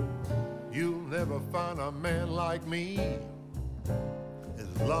 You'll never find a man like me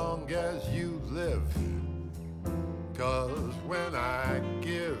as long as you live. 'Cause when I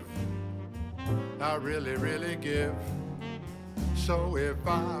give, I really, really give. So if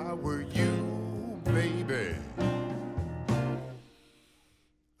I were you, baby,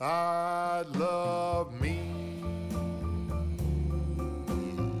 I'd love me.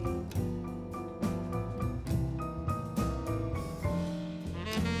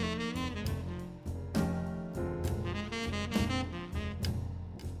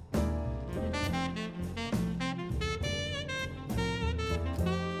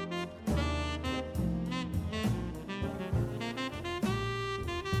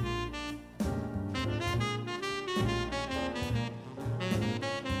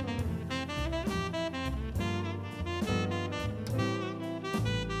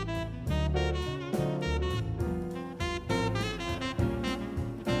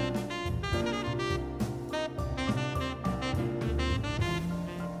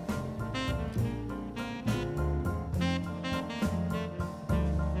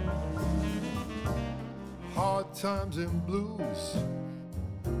 Hard times and blues,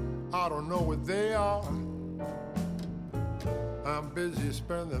 I don't know what they are. I'm busy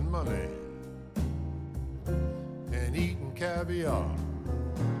spending money and eating caviar.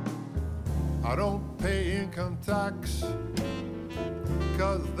 I don't pay income tax,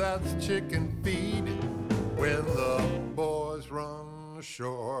 'cause that's chicken feed. When the boys run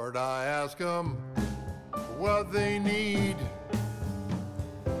short, I ask them what they need.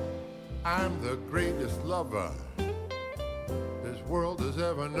 I'm the greatest lover this world has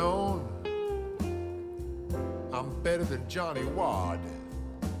ever known. I'm better than Johnny Wad,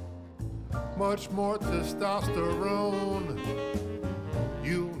 much more testosterone.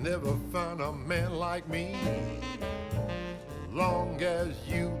 You'll never find a man like me long as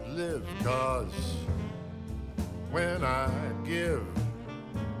you live. 'Cause when I give,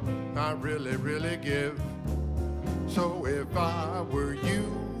 I really, really give. So if I were you,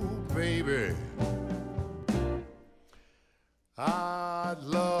 baby, I'd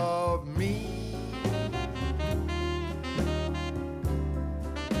love me.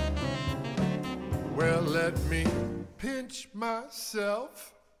 Well, let me pinch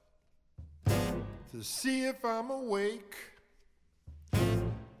myself to see if I'm awake,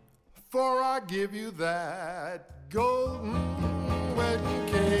 before I give you that golden wedding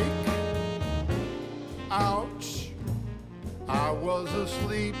cake. Ouch, I was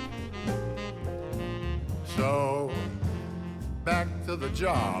asleep. So back to the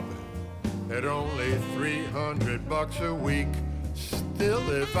job at only $300 a week. Still,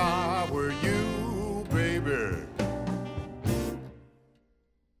 if I were you, baby,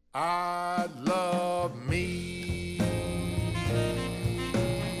 I'd love me.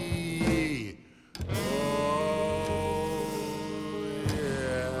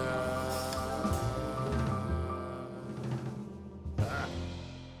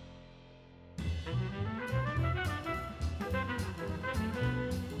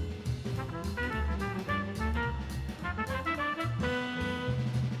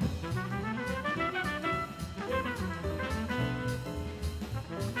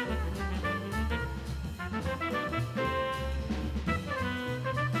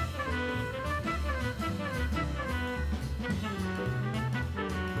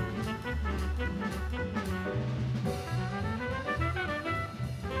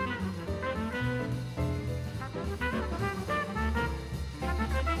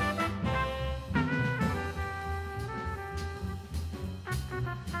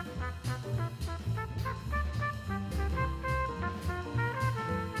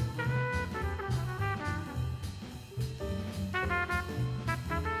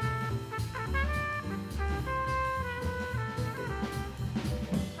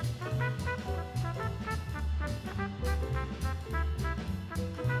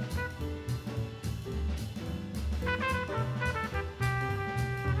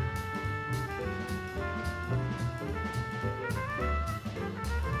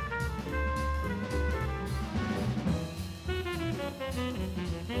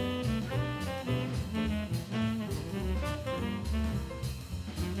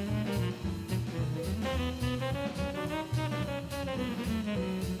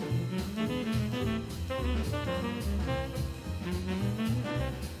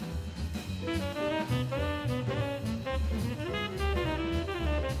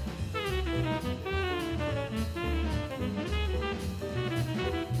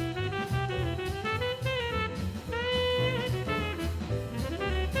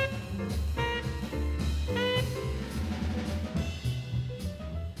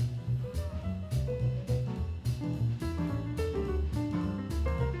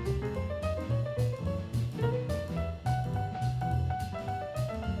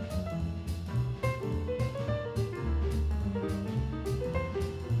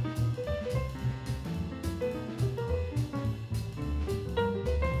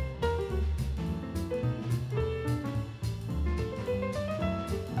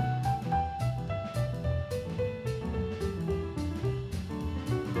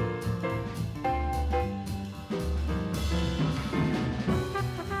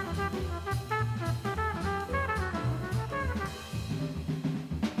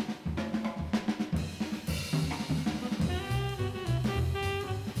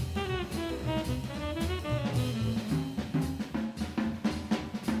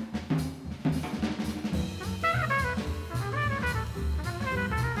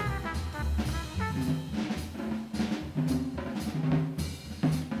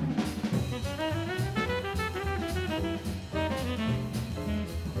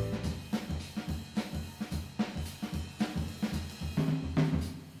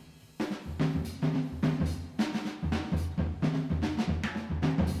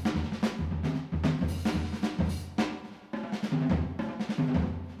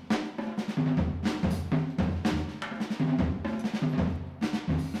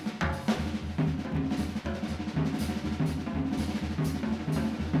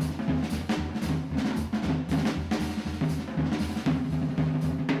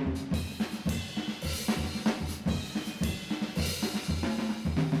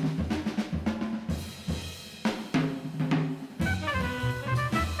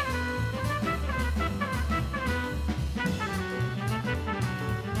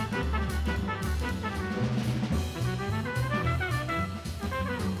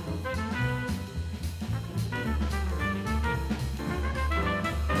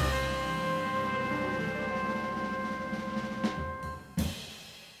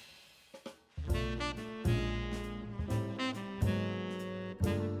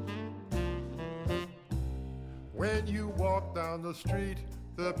 When you walk down the street,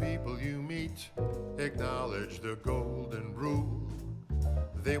 the people you meet acknowledge the golden rule.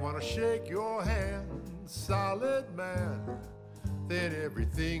 They want to shake your hand, solid man, then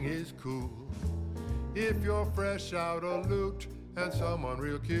everything is cool. If you're fresh out of loot and someone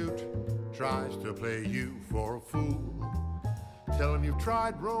real cute tries to play you for a fool, tell them you've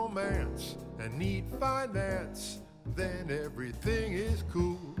tried romance and need finance, then everything is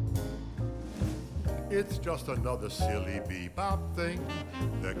cool. It's just another silly bebop thing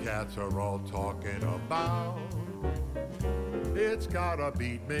the cats are all talking about. It's got a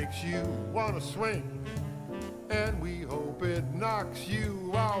beat, makes you wanna swing. And we hope it knocks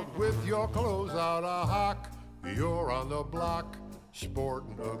you out with your clothes out of hock. You're on the block,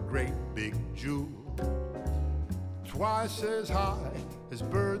 sporting a great big jewel. Twice as high as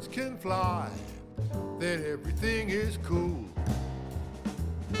birds can fly, then everything is cool.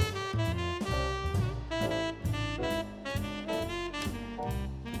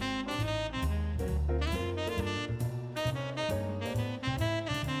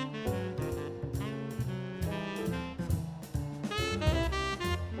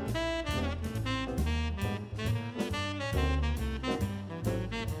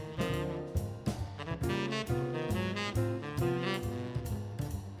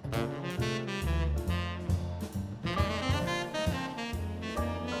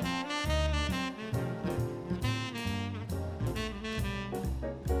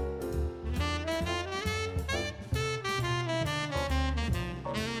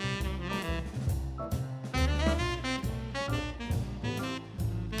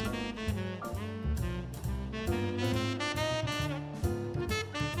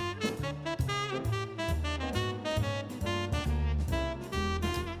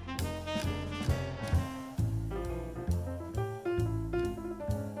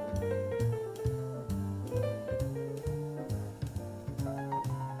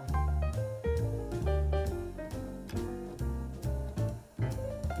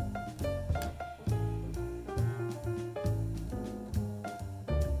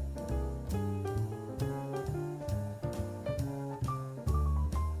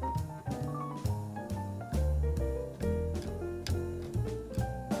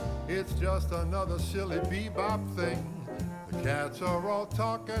 It's just another silly bebop thing the cats are all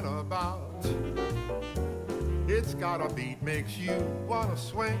talking about. It's got a beat, makes you wanna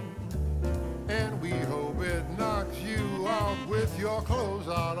swing, and we hope it knocks you out with your clothes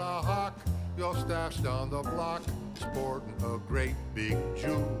out of hock. You're stashed on the block, sporting a great big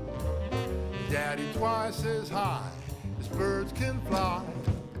jewel. Daddy twice as high as birds can fly,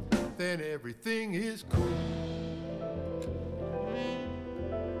 then everything is cool.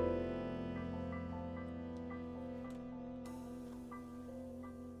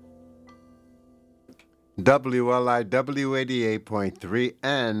 WLIW 88.3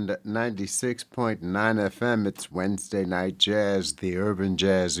 and 96.9 FM. It's Wednesday Night Jazz, the Urban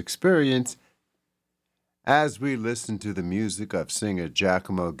Jazz Experience, as we listen to the music of singer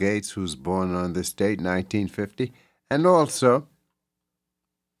Giacomo Gates, who's born on this date, 1950, and also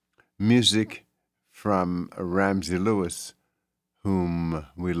music from Ramsey Lewis, whom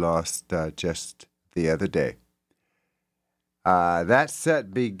we lost just the other day. That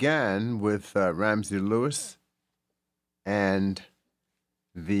set began with Ramsey Lewis and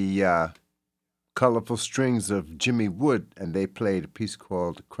the Colorful Strings of Jimmy Wood, and they played a piece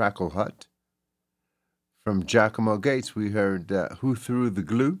called Crackle Hut. From Giacomo Gates, we heard Who Threw the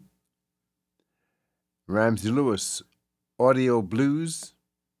Glue? Ramsey Lewis, Audio Blues.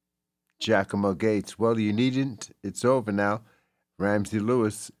 Giacomo Gates, Well, You Needn't, It's Over Now. Ramsey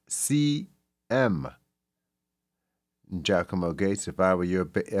Lewis, CM. Giacomo Gates, If I Were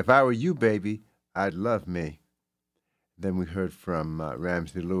You, Baby, I'd Love Me. Then we heard from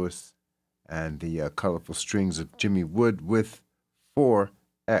Ramsey Lewis and the Colorful Strings of Jimmy Wood with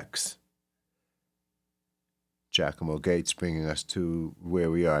 4X. Giacomo Gates bringing us to where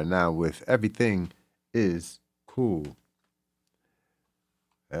we are now with Everything is Cool.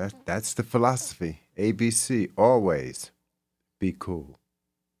 That's the philosophy. ABC, always be cool.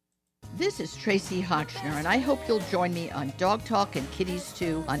 This is Tracy Hotchner, and I hope you'll join me on Dog Talk and Kitties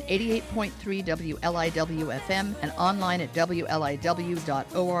Too on 88.3 WLIW FM and online at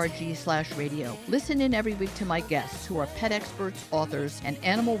WLIW.org/radio. Listen in every week to my guests, who are pet experts, authors, and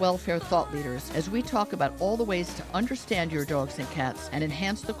animal welfare thought leaders, as we talk about all the ways to understand your dogs and cats and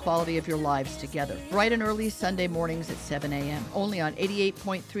enhance the quality of your lives together. Bright and early Sunday mornings at 7 a.m., only on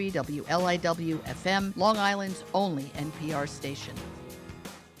 88.3 WLIW FM, Long Island's only NPR station.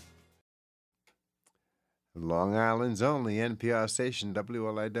 Long Island's only NPR station,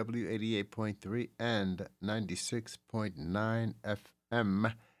 WLIW 88.3 and 96.9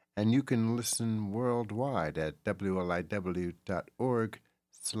 FM. And you can listen worldwide at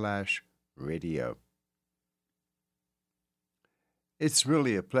WLIW.org/radio. It's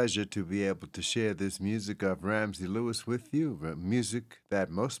really a pleasure to be able to share this music of Ramsey Lewis with you, music that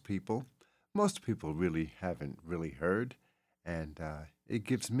most people really haven't really heard. And it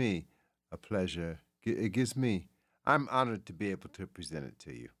gives me a pleasure. I'm honored to be able to present it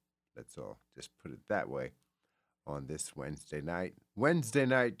to you. That's all. Just put it that way on this Wednesday night. Wednesday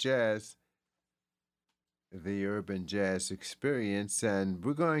Night Jazz. the Urban Jazz Experience, and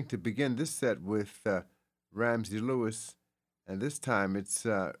we're going to begin this set with Ramsey Lewis, and this time it's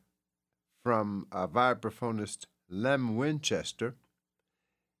from vibraphonist Lem Winchester.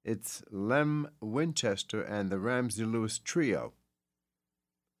 It's Lem Winchester and the Ramsey Lewis Trio,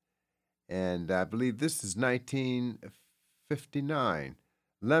 and I believe this is 1959.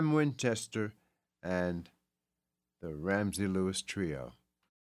 Lem Winchester and the Ramsey Lewis Trio.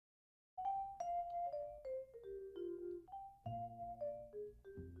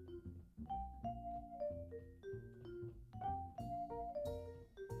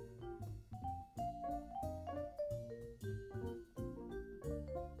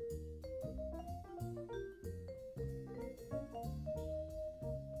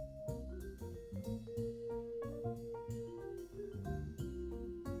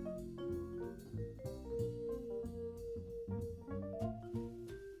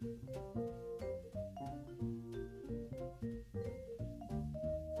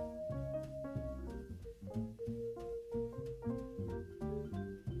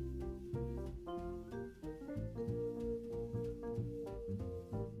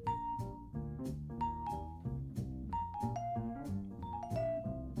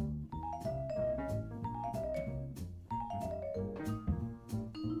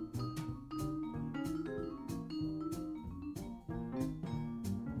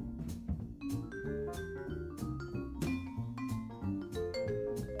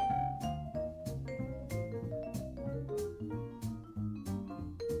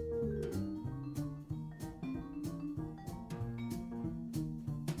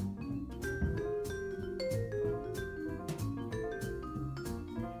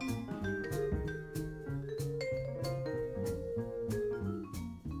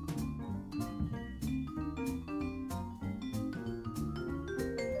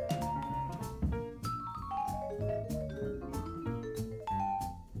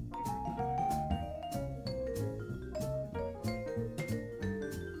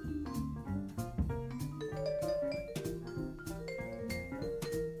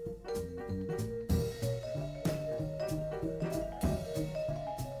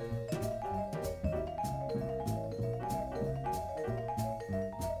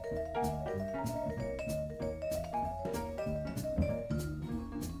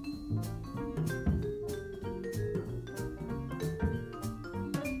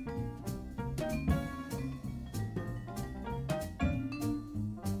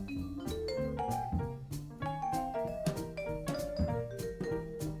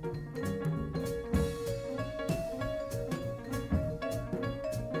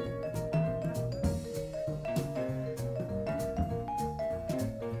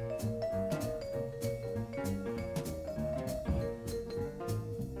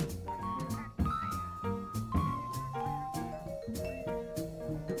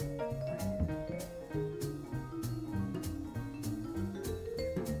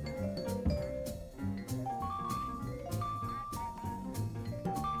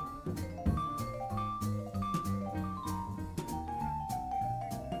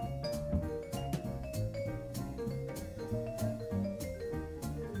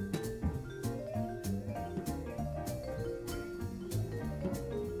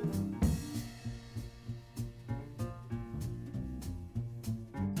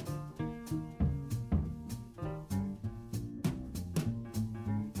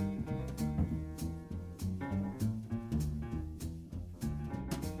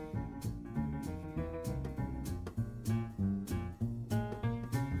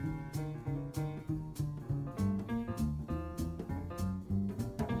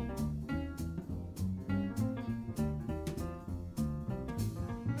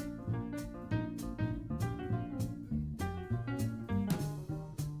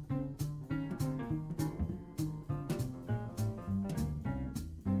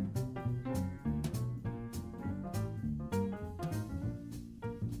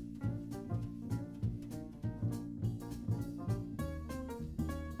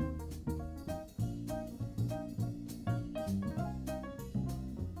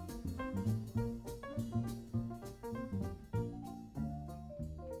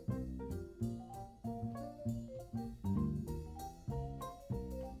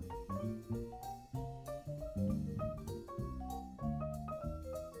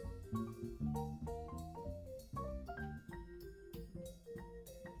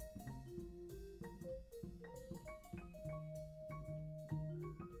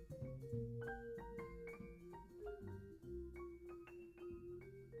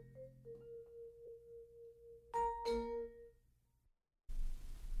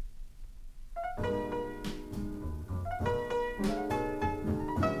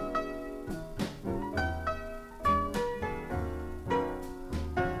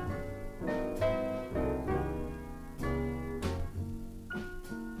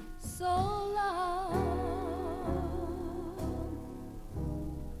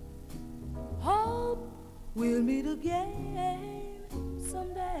 again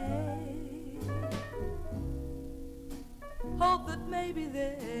someday. Hope that maybe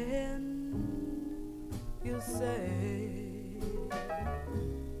then you'll say,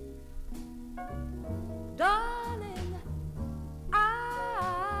 darling,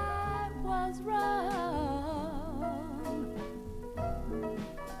 I was wrong.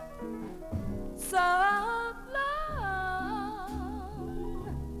 So long,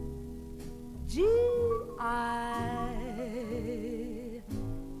 gee, I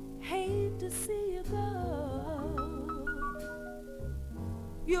hate to see you go.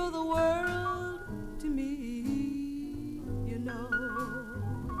 You're the world to me, you know.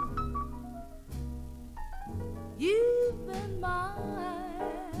 You've been mine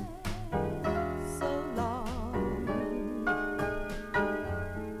so long,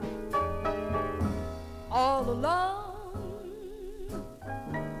 all alone,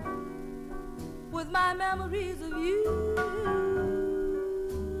 with my memories of you.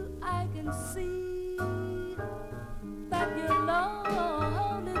 I can see that you're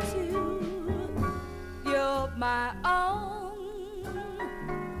lonely too. You're my own,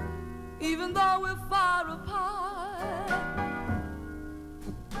 even though we're far apart.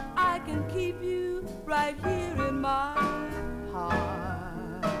 I can keep you right here in my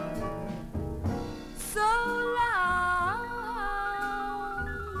heart. So long,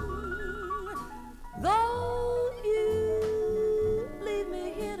 though you leave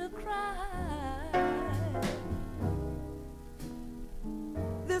me here to cry,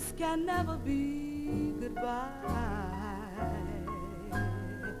 this can never be goodbye.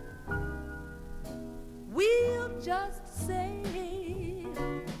 We'll just say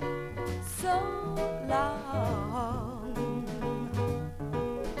so long,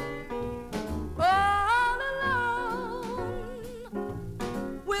 all alone,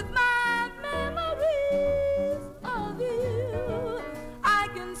 with my memories of you. I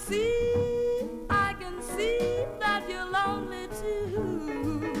can see that you're lonely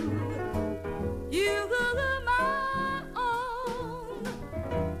too. You are my own,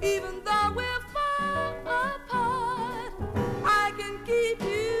 even though we're far apart. I can keep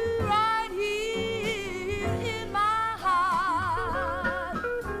you right here in my heart.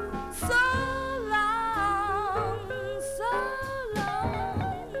 So long,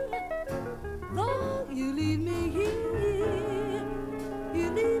 though you leave me here, you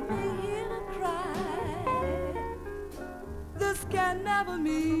leave me here to cry. This can never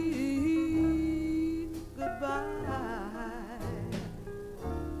mean goodbye.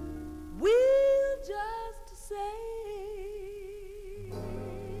 We'll just say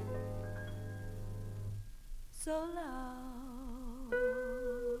so long.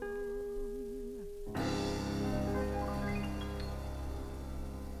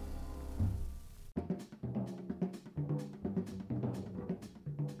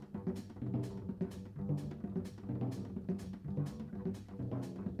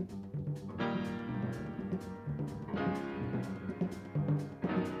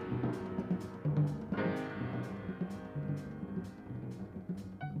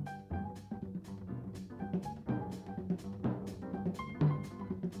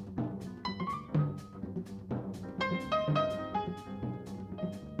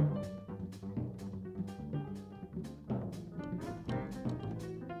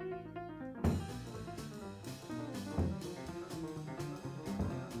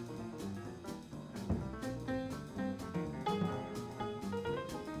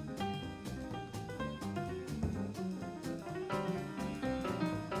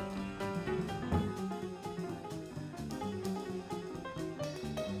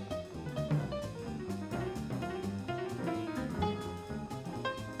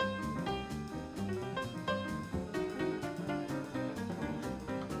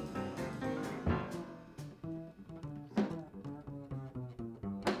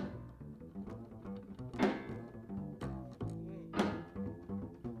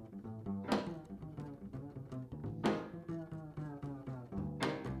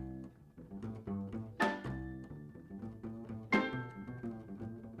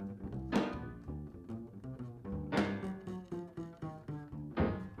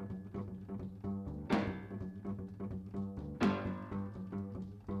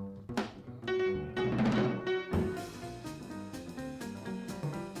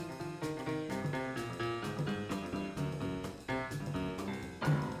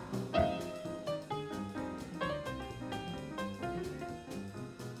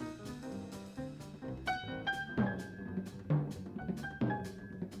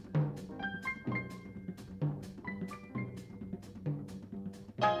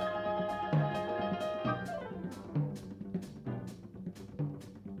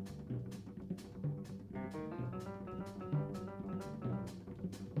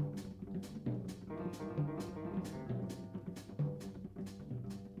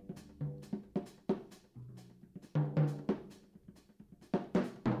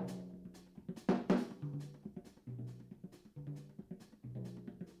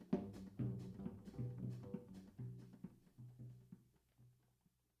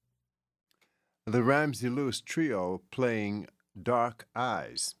 the Ramsey Lewis Trio playing Dark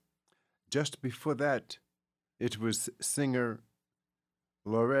Eyes. Just before that, it was singer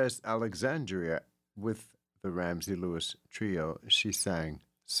Lores Alexandria with the Ramsey Lewis Trio. She sang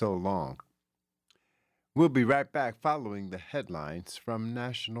So Long. We'll be right back following the headlines from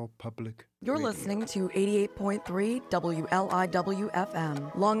National Public You're Radio. listening to 88.3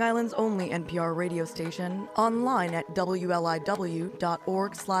 WLIW-FM, Long Island's only NPR radio station, online at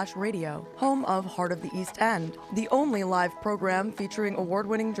wliw.org/radio, home of Heart of the East End, the only live program featuring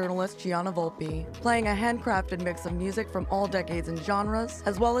award-winning journalist Gianna Volpe, playing a handcrafted mix of music from all decades and genres,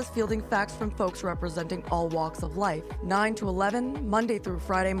 as well as fielding facts from folks representing all walks of life, 9 to 11, Monday through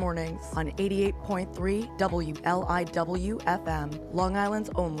Friday mornings, on 88.3 WLIW-FM, Long Island's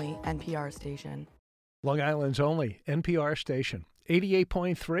only NPR station. Long Island's only NPR station,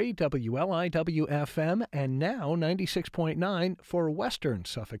 88.3 WLIW-FM, and now 96.9 for Western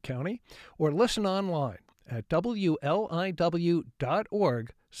Suffolk County, or listen online at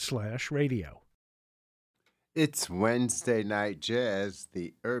WLIW.org/radio. It's Wednesday Night Jazz,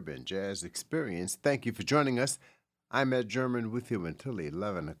 the Urban Jazz Experience. Thank you for joining us. I'm Ed German with you until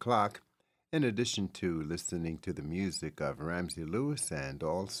 11 o'clock. In addition to listening to the music of Ramsey Lewis and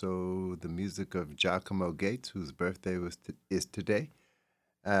also the music of Giacomo Gates, whose birthday is today,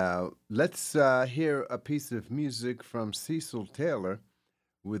 let's hear a piece of music from Cecil Taylor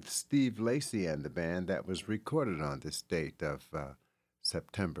with Steve Lacy and the band that was recorded on this date of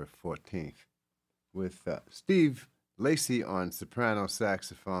September 14th. With Steve Lacy on soprano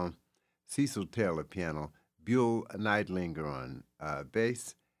saxophone, Cecil Taylor piano, Buell Neidlinger on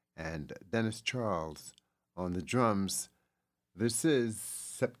bass, and Dennis Charles on the drums. This is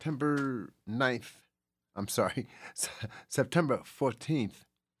September 14th,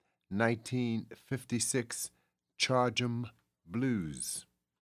 1956, Charge 'em Blues.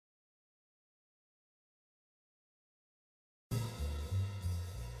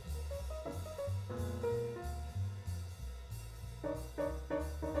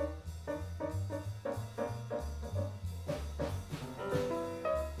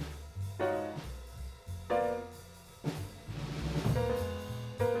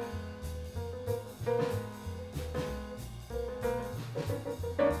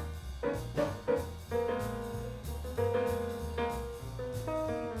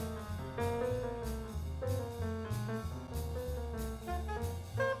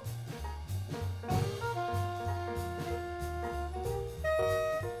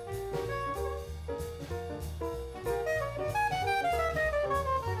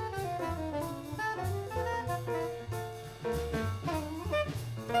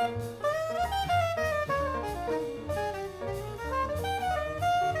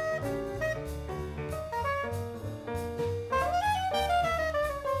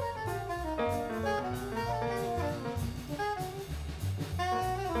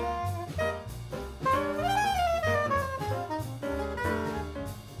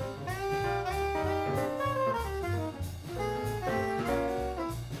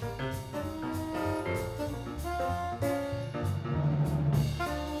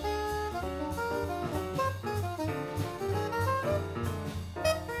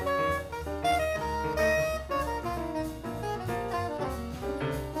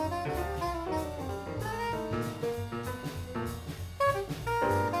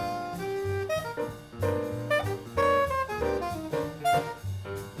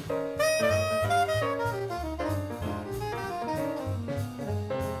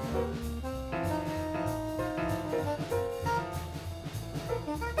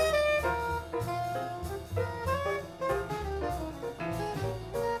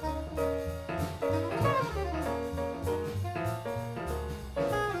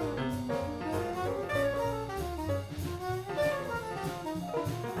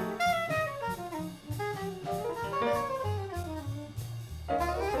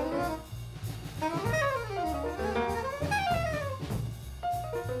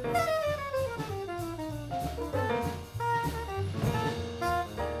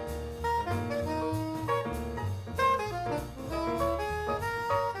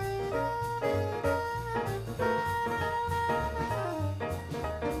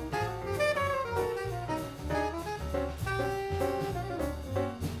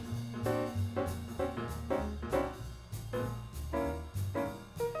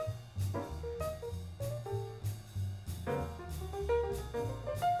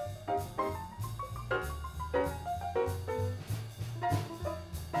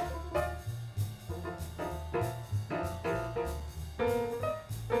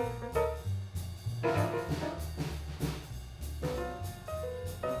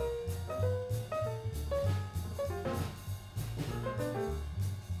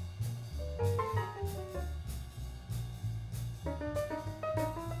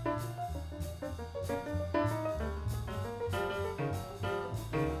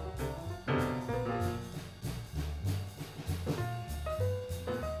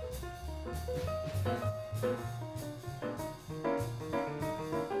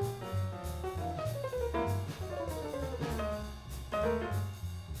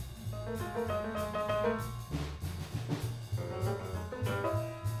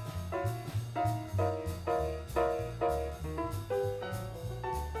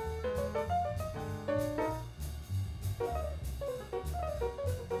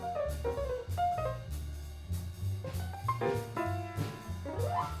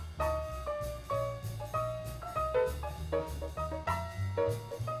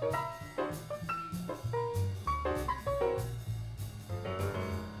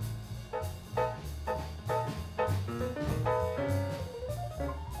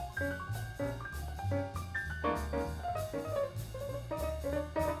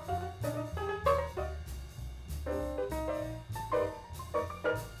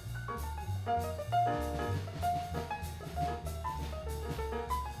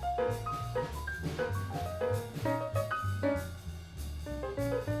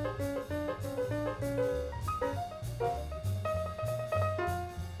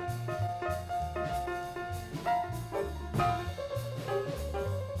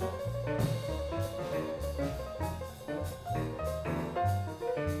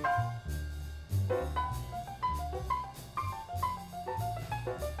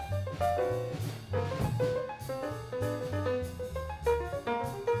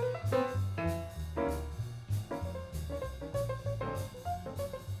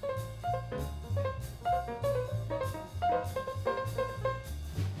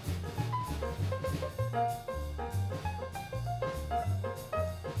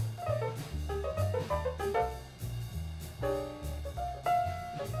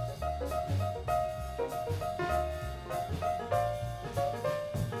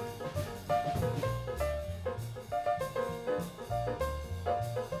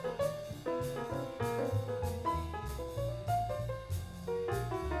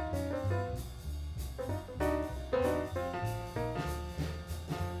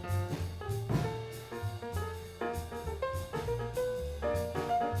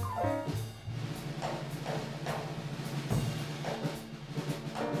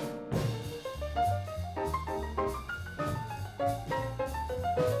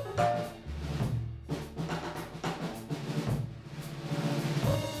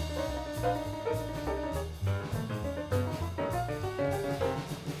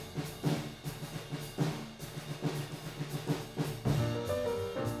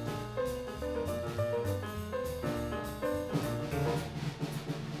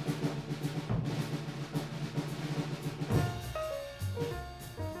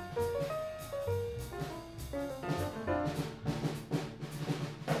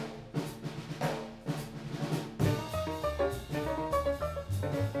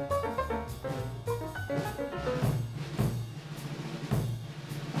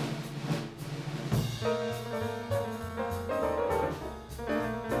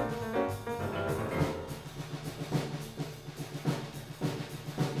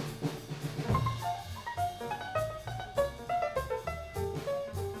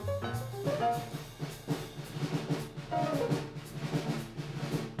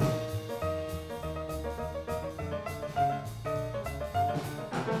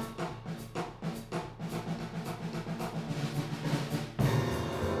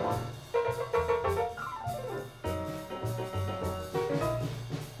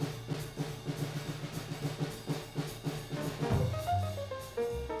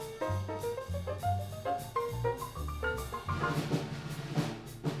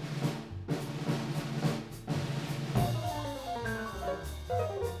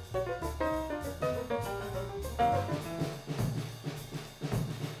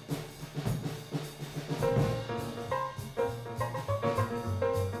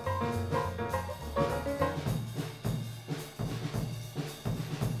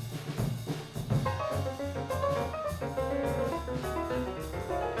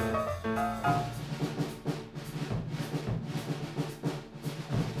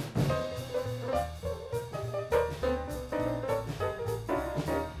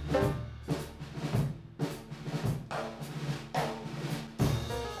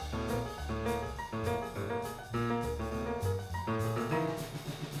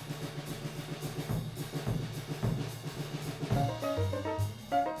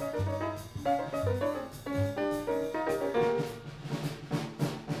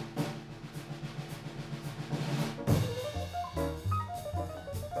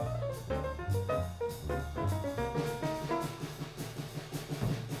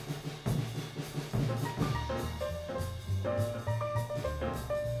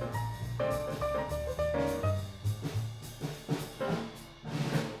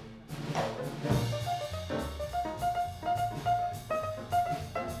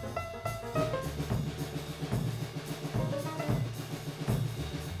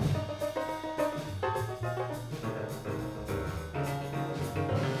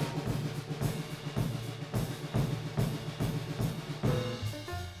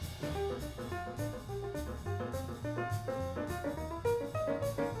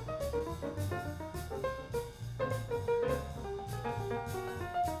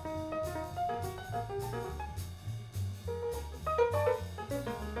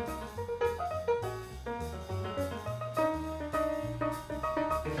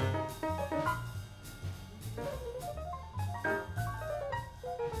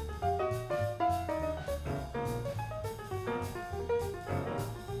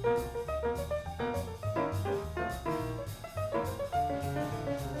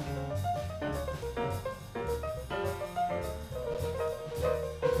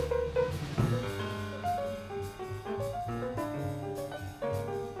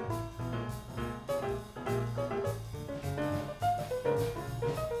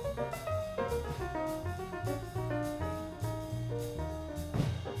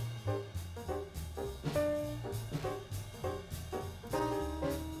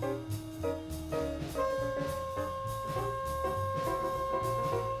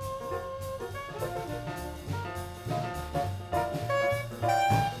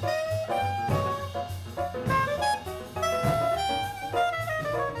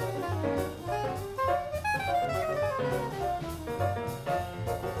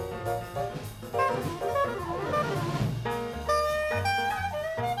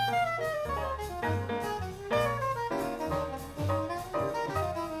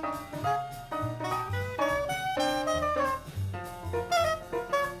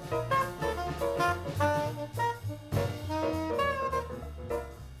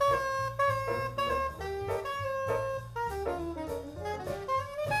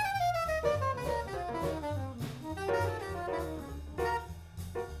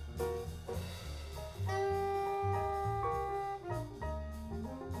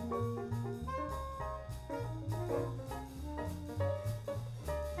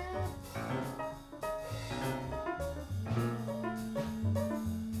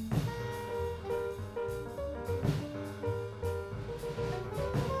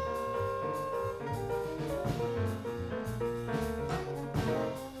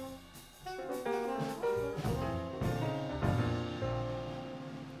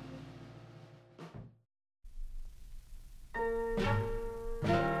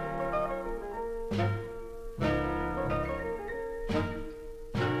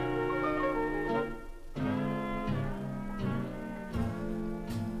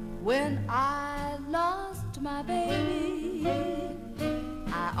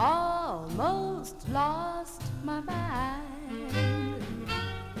 almost lost my mind.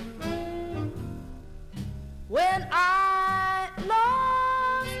 When I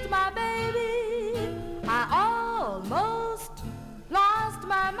lost my baby, I almost lost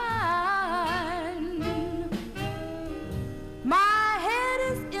my mind. My head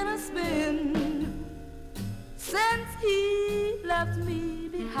is in a spin since he left me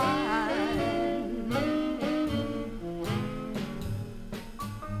behind.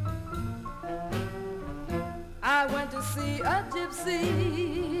 I went to see a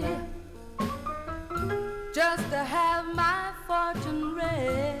gypsy just to have my fortune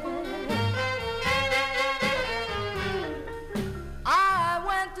read. I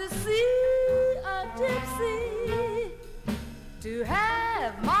went to see a gypsy to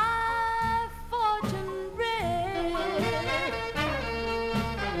have my fortune read.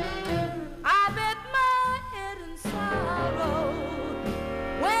 I bet my head in sorrow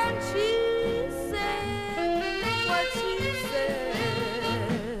when she said what she said.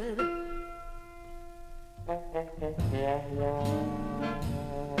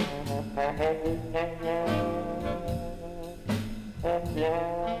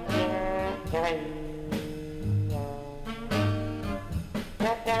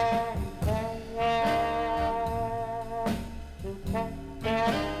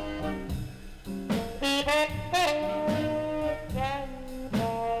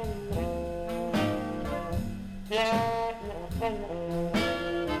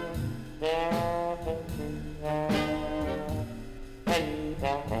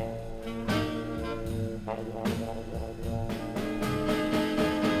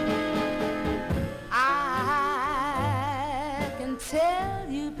 I can tell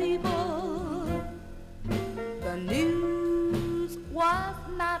you people, the news was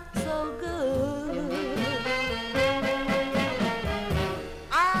not so good.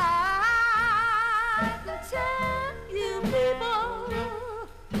 I can tell you people,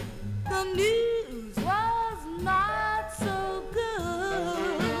 the news was not so good.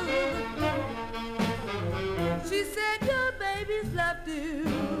 She said your baby's left you.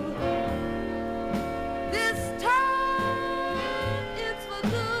 This time it's for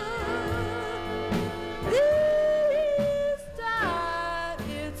good. This time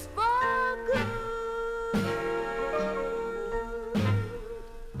it's for good.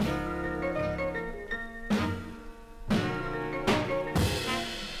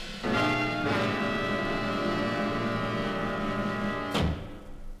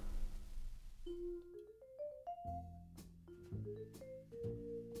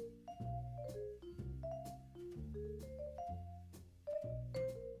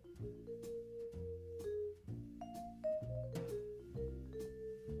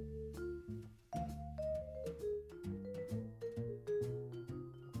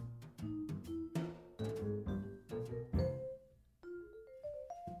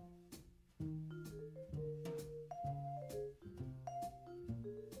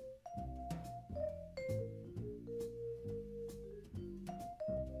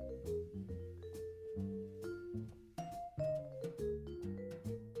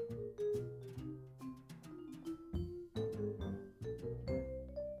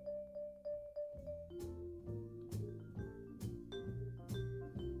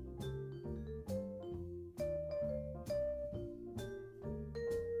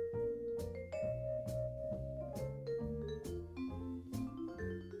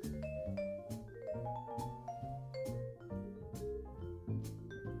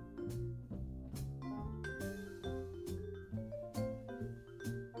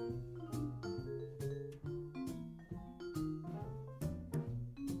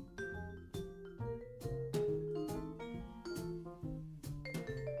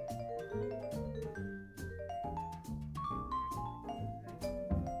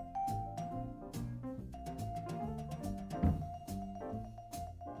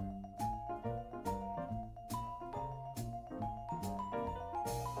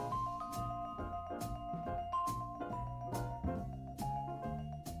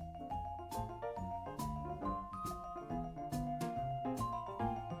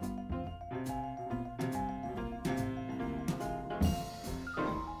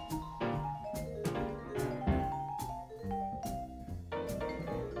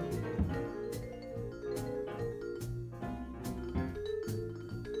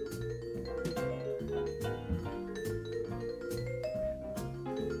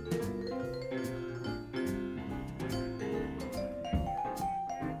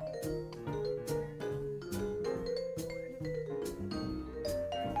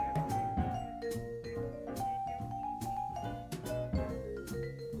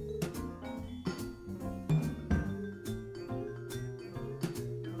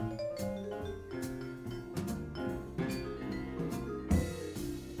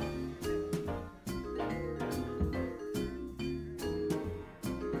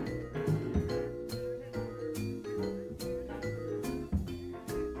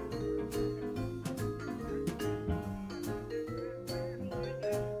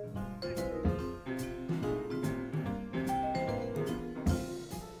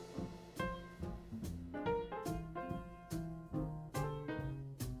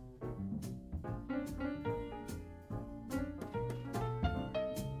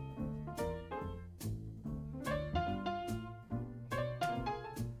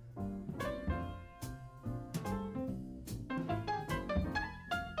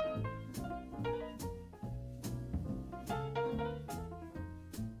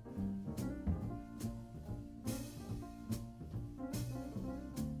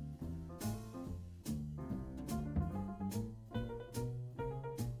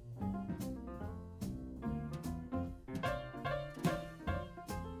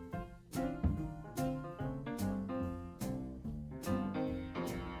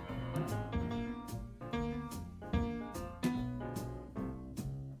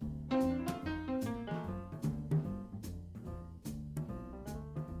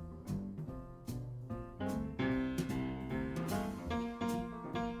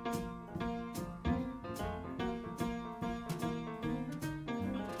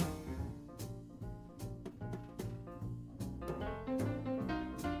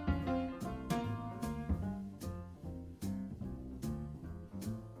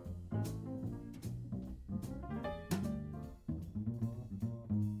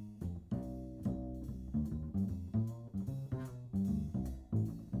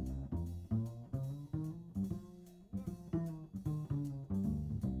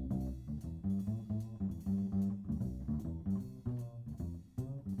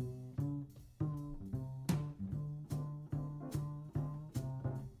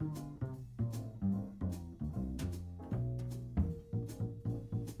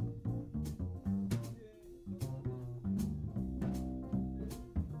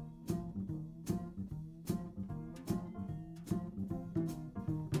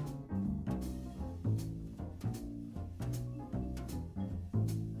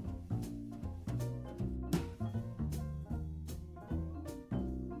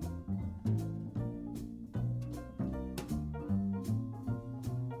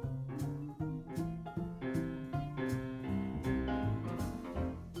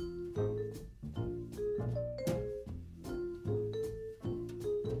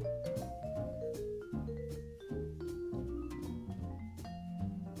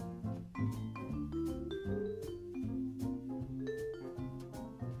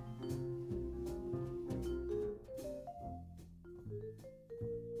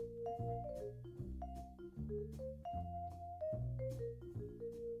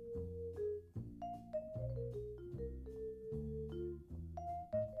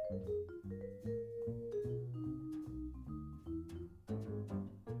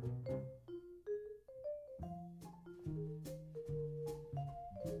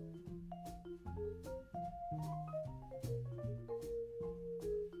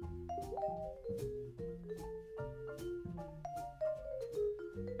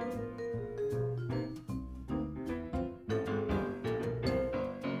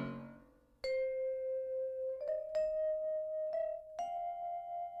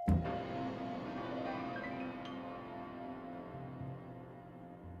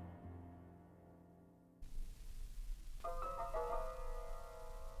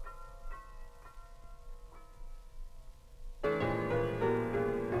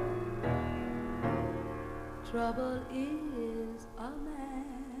 Trouble is a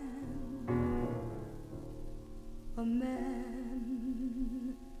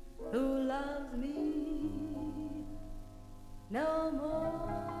man who loves me no more,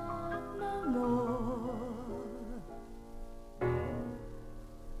 no more.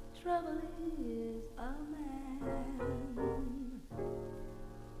 Trouble is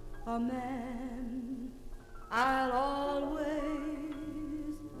a man I'll always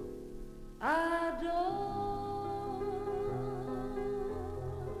adore.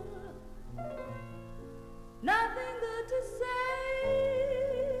 Nothing good to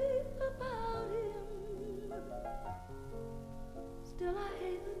say about him. Still I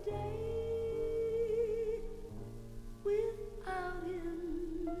hate the day without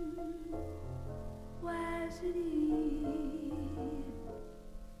him. Why should he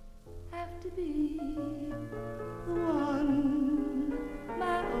have to be the one,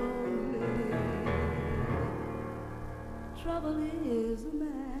 my only? Trouble is a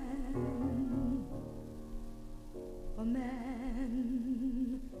man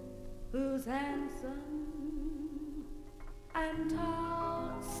who's handsome and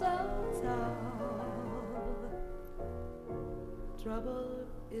tall, so tall. Trouble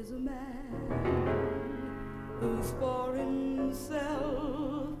is a man who's for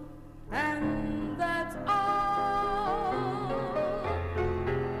himself, and that's all.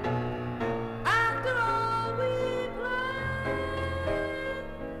 After all we planned,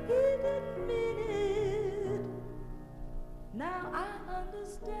 he didn't mean it. Now I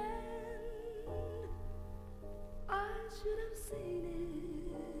understand, I should have seen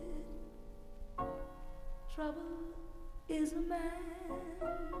it. Trouble is a man.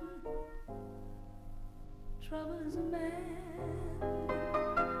 Trouble is a man.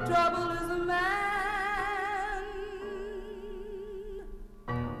 Trouble is a man. Trouble is a man.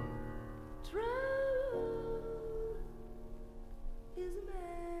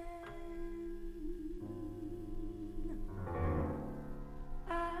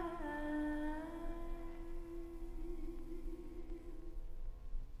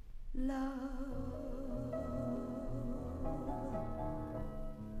 Love.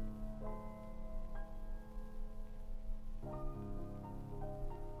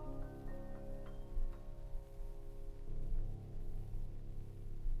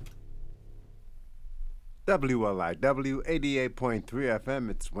 WLIW 88.3 FM.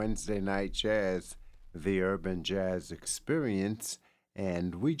 It's Wednesday Night Jazz, the Urban Jazz Experience.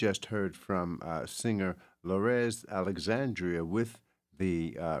 And we just heard from singer Lorez Alexandria with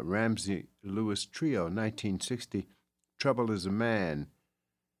the Ramsey Lewis Trio, 1960, Trouble is a Man.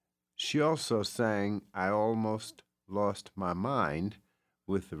 She also sang I Almost Lost My Mind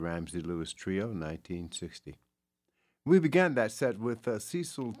with the Ramsey Lewis Trio, 1960. We began that set with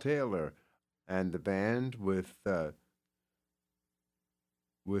Cecil Taylor and the band with Neil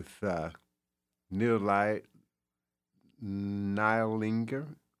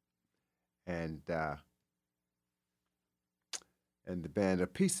Neilinger and the band, a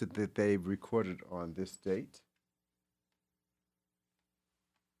piece that they recorded on this date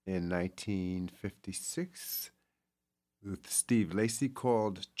in 1956 with Steve Lacy,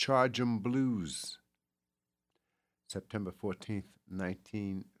 called Charge 'em Blues. September 14th,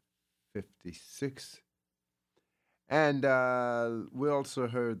 1956. And we also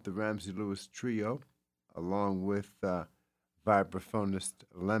heard the Ramsey Lewis Trio, along with vibraphonist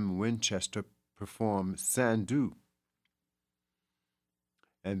Lem Winchester, perform Sandu.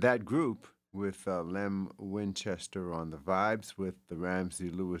 And that group, with Lem Winchester on the vibes with the Ramsey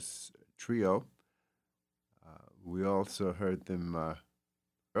Lewis Trio, we also heard them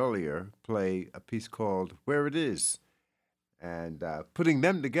earlier play a piece called Where It Is. And putting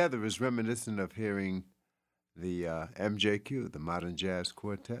them together is reminiscent of hearing the MJQ, the Modern Jazz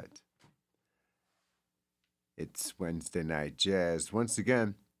Quartet. It's Wednesday Night Jazz. Once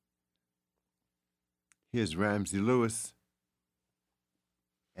again, here's Ramsey Lewis.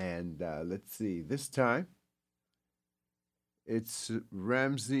 And let's see, this time it's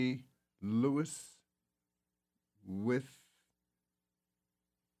Ramsey Lewis with,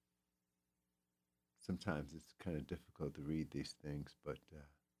 sometimes it's kind of difficult to read these things, but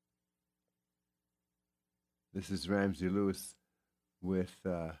this is Ramsey Lewis with,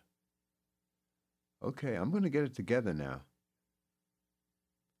 okay, I'm going to get it together now.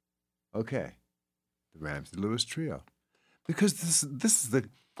 Okay, the Ramsey Lewis Trio. Because this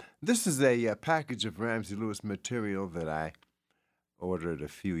is a package of Ramsey Lewis material that I ordered a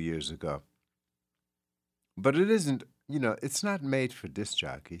few years ago. But it isn't, it's not made for disc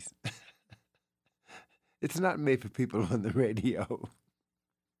jockeys. It's not made for people on the radio.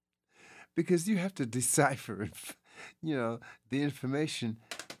 because you have to decipher, the information.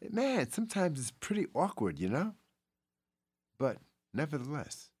 Man, sometimes it's pretty awkward, But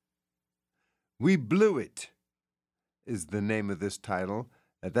nevertheless, We Blew It is the name of this title.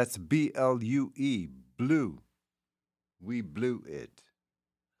 That's B-L-U-E, Blue. We Blew It.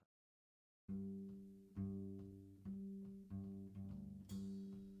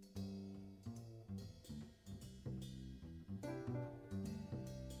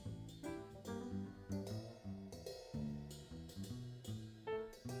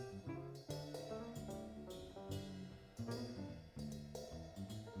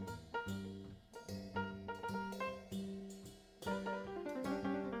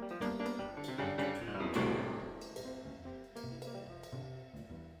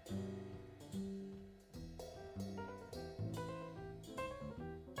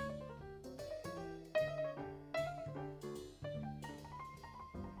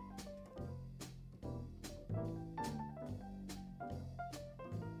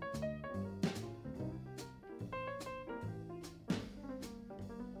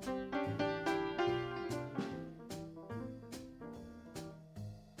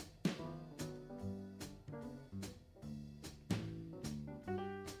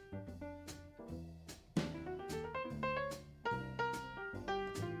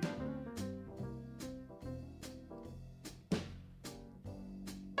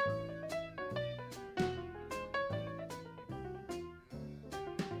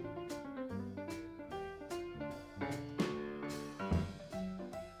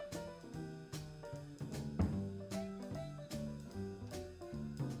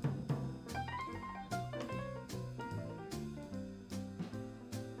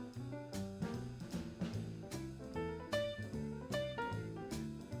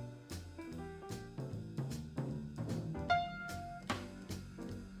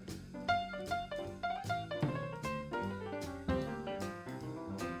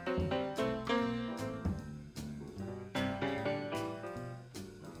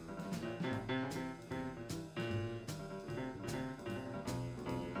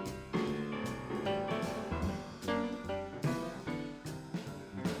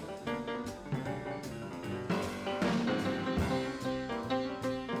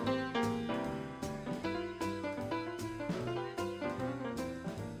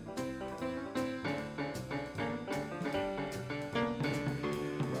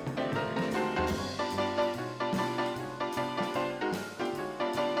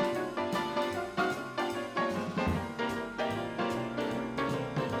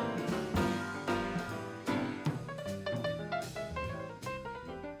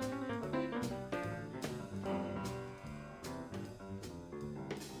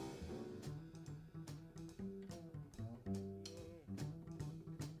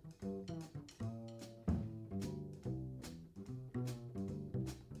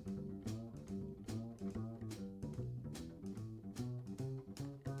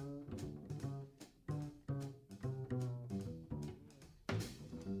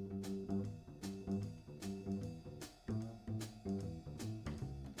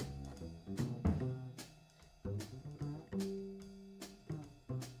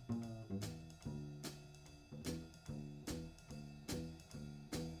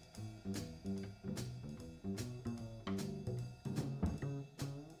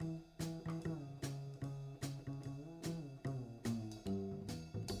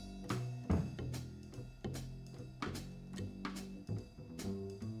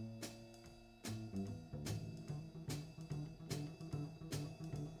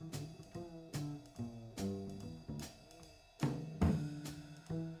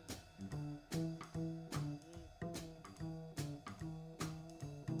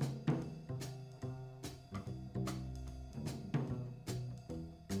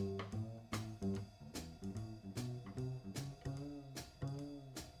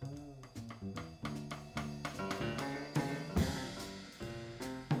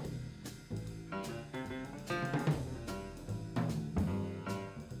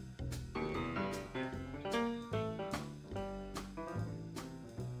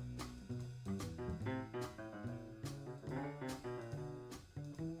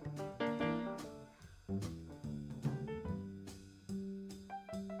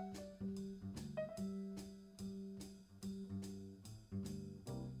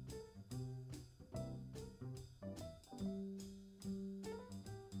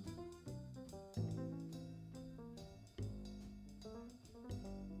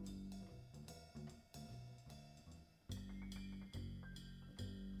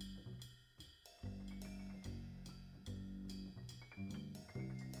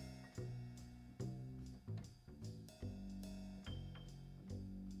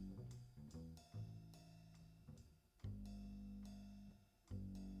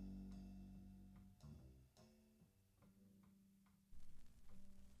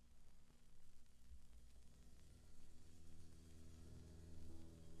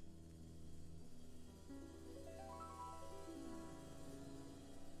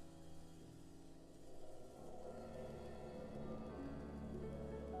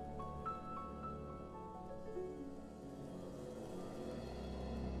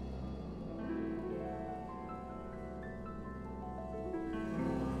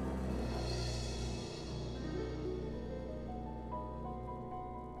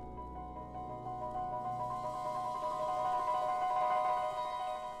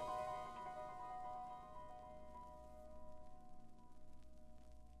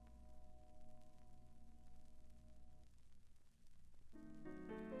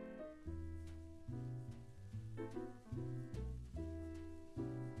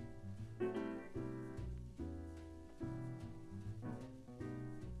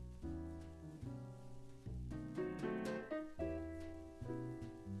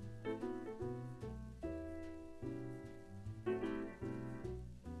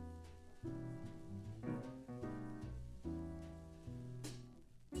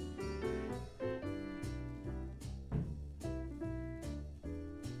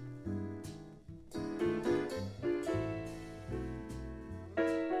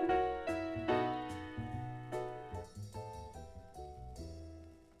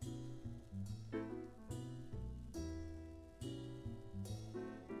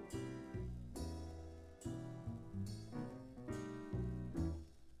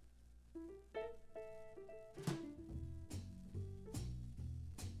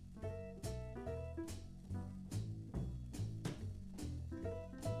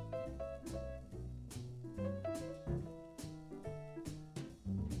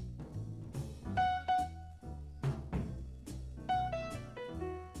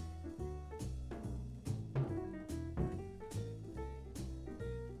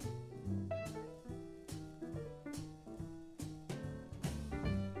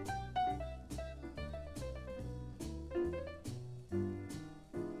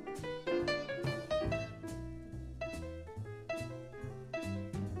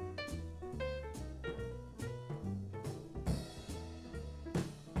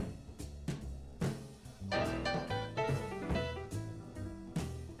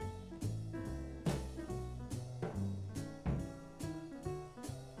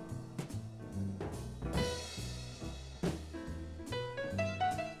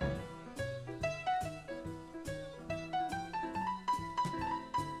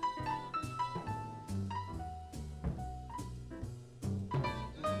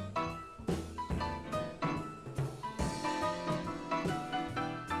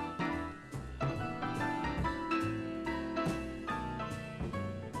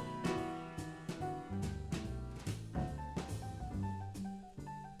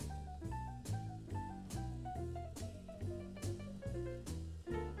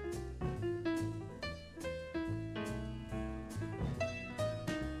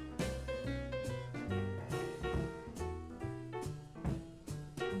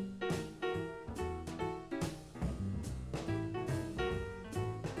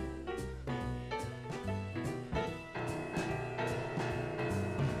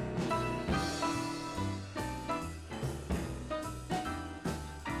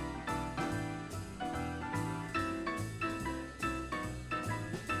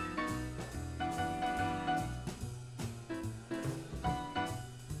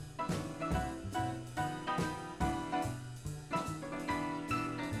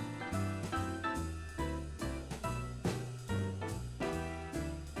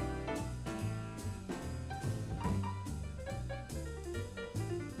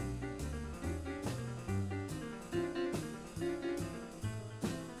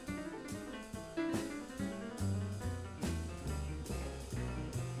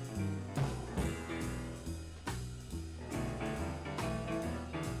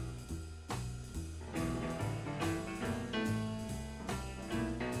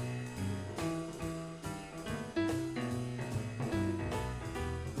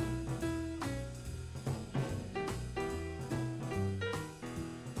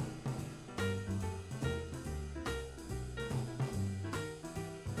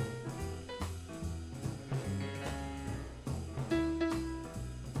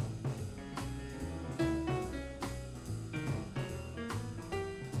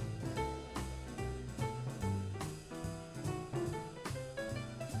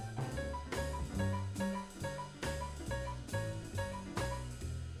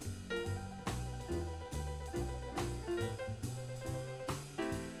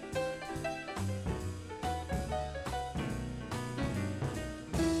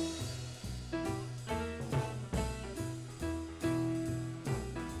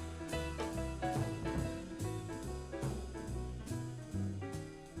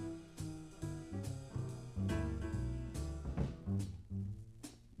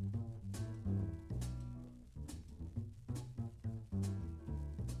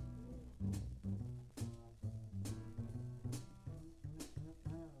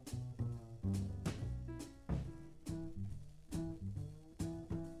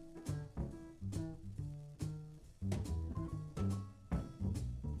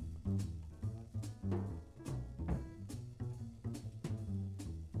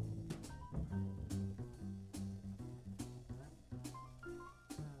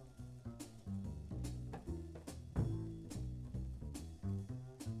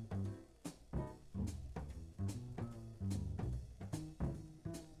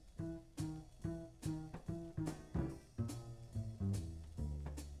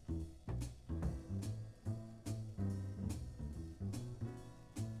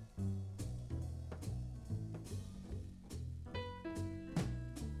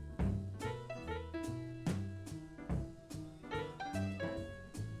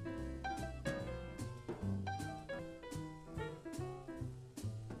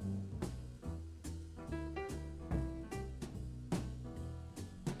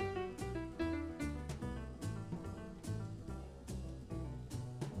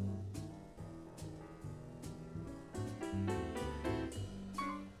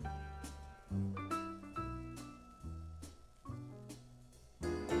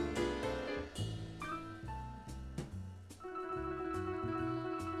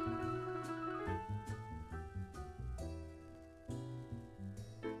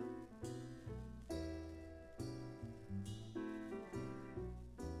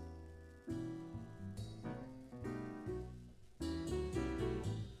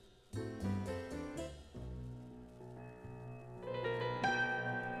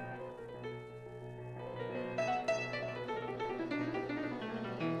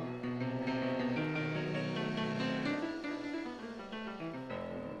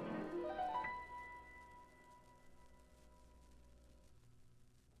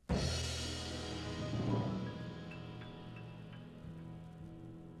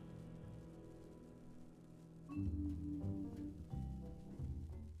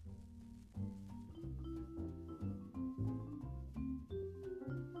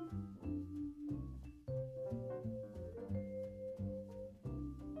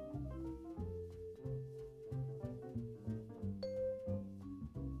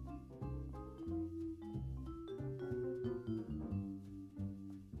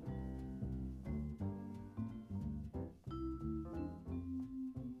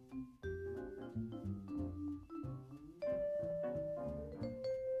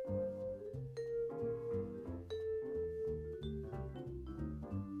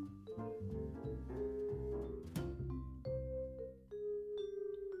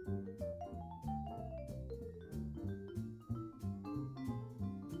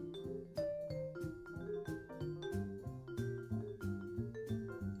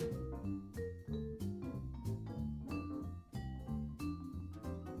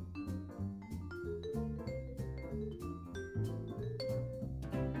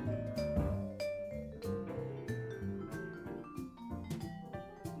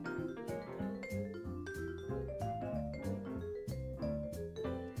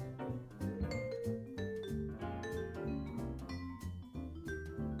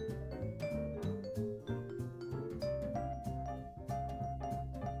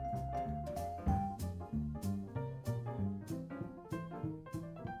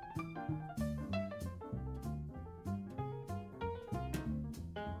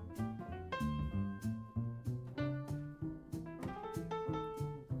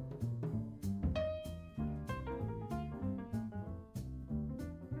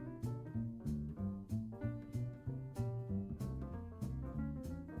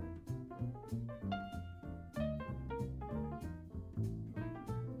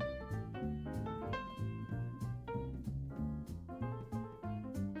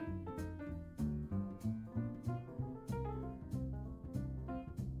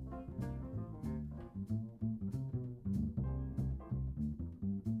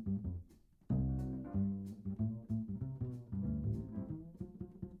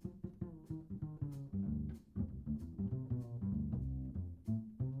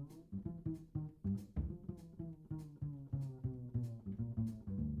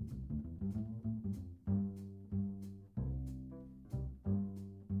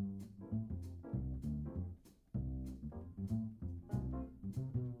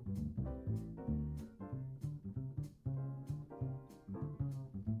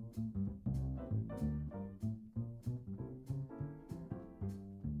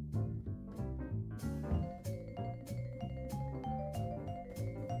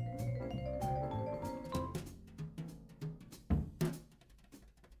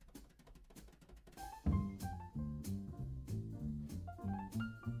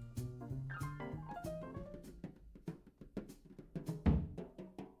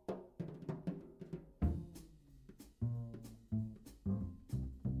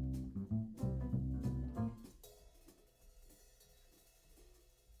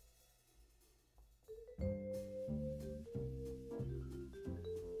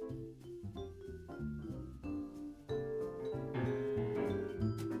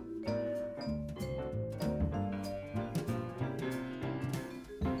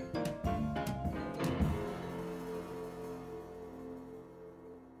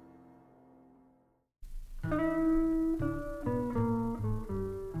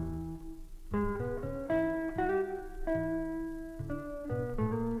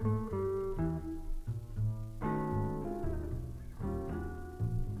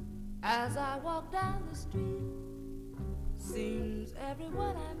 As I walk down the street, seems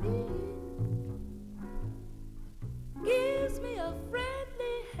everyone I meet gives me a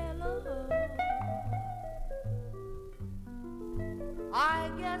friendly hello.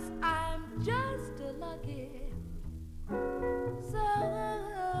 I guess I'm just a lucky so-and-so.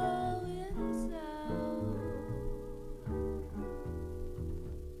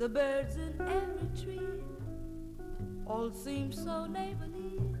 The birds in every tree all seem so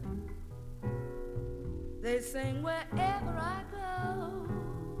neighborly. They sing wherever I go.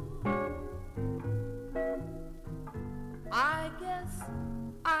 I guess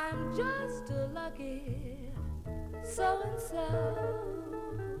I'm just a lucky so-and-so.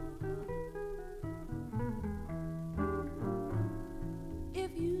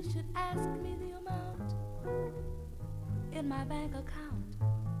 If you should ask me the amount in my bank account,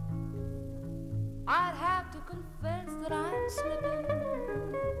 I'd have to confess that I'm slipping.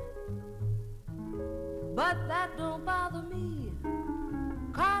 But that don't bother me.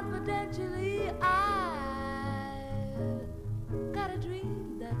 Confidentially, I got a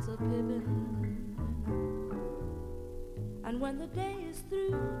dream that's a pippin'. And when the day is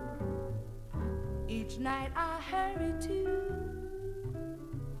through, each night I hurry to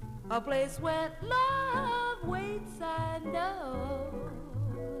a place where love waits, I know.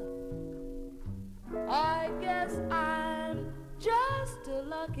 I guess I'm just a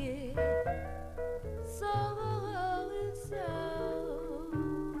lucky so-and-so.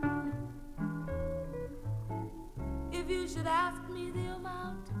 If you should ask me the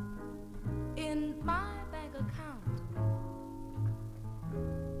amount in my bank account,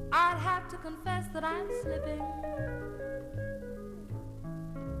 I'd have to confess that I'm slipping.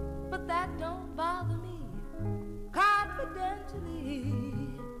 But that don't bother me. Confidentially,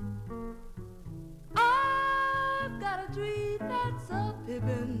 I've got a dream that's a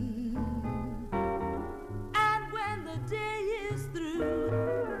pippin'. And when the day is through,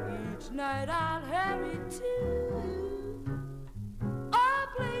 each night I'll hurry to a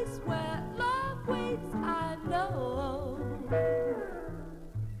place where love waits, I know.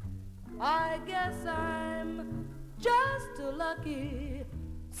 I guess I'm just a lucky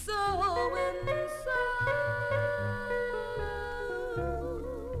so-and-so.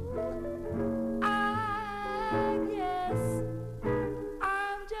 I guess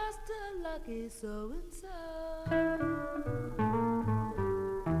I'm just a lucky so-and-so.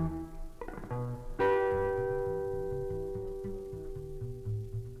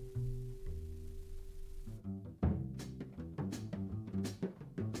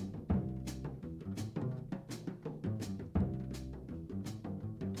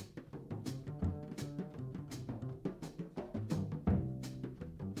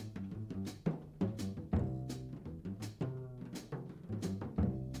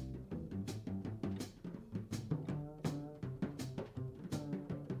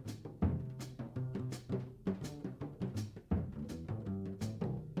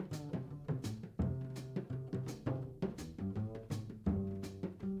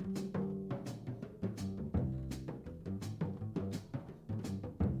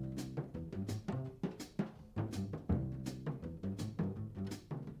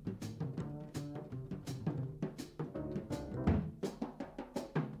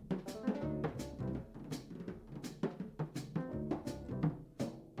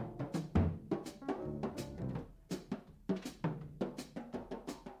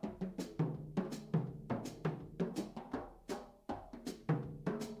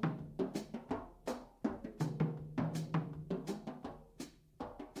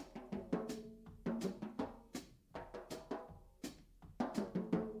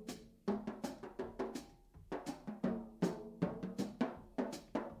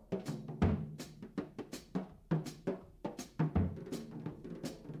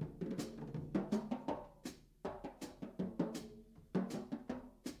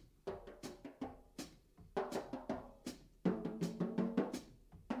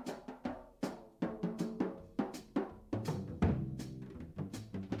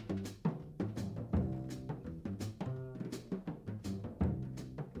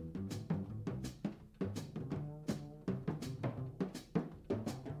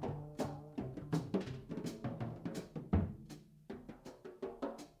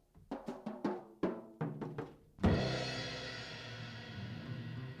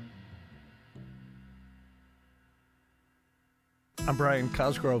 I'm Brian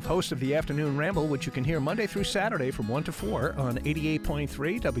Cosgrove, host of the Afternoon Ramble, which you can hear Monday through Saturday from 1 to 4 on 88.3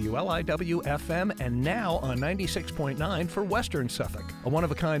 WLIW FM and now on 96.9 for Western Suffolk. A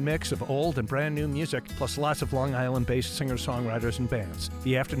one-of-a-kind mix of old and brand new music, plus lots of Long Island-based singer-songwriters and bands.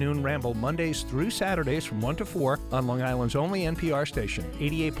 The Afternoon Ramble, Mondays through Saturdays from 1 to 4 on Long Island's only NPR station,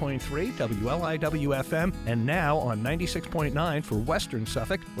 88.3 WLIW FM, and now on 96.9 for Western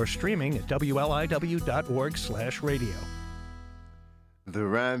Suffolk, or streaming at WLIW.org/radio. The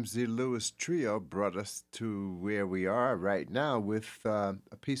Ramsey Lewis Trio brought us to where we are right now with a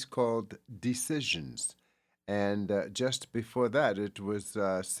piece called Decisions. And just before that, it was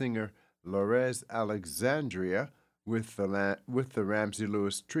singer Lorez Alexandria with the Ramsey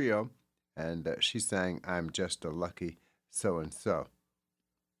Lewis Trio, and she sang I'm Just a Lucky So-and-So.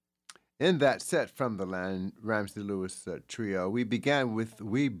 In that set from the Ramsey Lewis Trio, we began with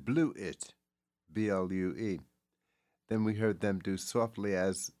We Blew It, B-L-U-E. Then we heard them do Softly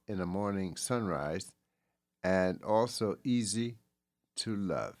as in a Morning Sunrise, and also Easy to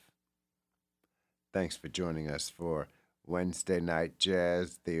Love. Thanks for joining us for Wednesday Night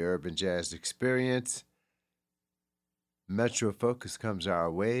Jazz, the Urban Jazz Experience. Metro Focus comes our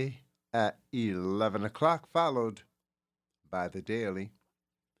way at 11 o'clock, followed by The Daily.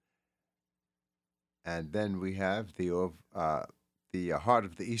 And then we have the Heart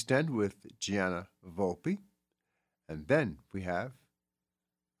of the East End with Gianna Volpe. And then we have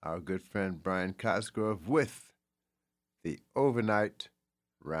our good friend Brian Cosgrove with the Overnight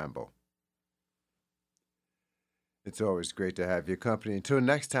Ramble. It's always great to have your company. Until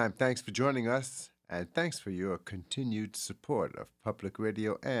next time, thanks for joining us, and thanks for your continued support of public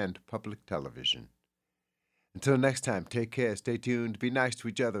radio and public television. Until next time, take care, stay tuned, be nice to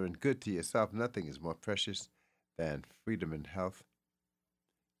each other, and good to yourself. Nothing is more precious than freedom and health.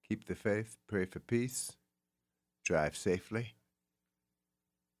 Keep the faith, pray for peace. Drive safely,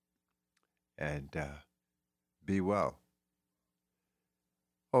 and be well.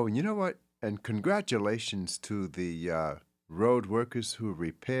 Oh, and you know what? And congratulations to the road workers who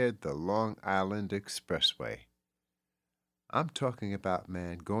repaired the Long Island Expressway. I'm talking about,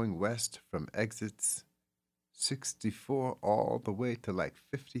 man, going west from exits 64 all the way to like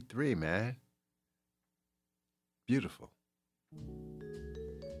 53, man. Beautiful.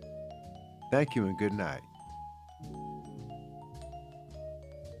 Thank you and good night.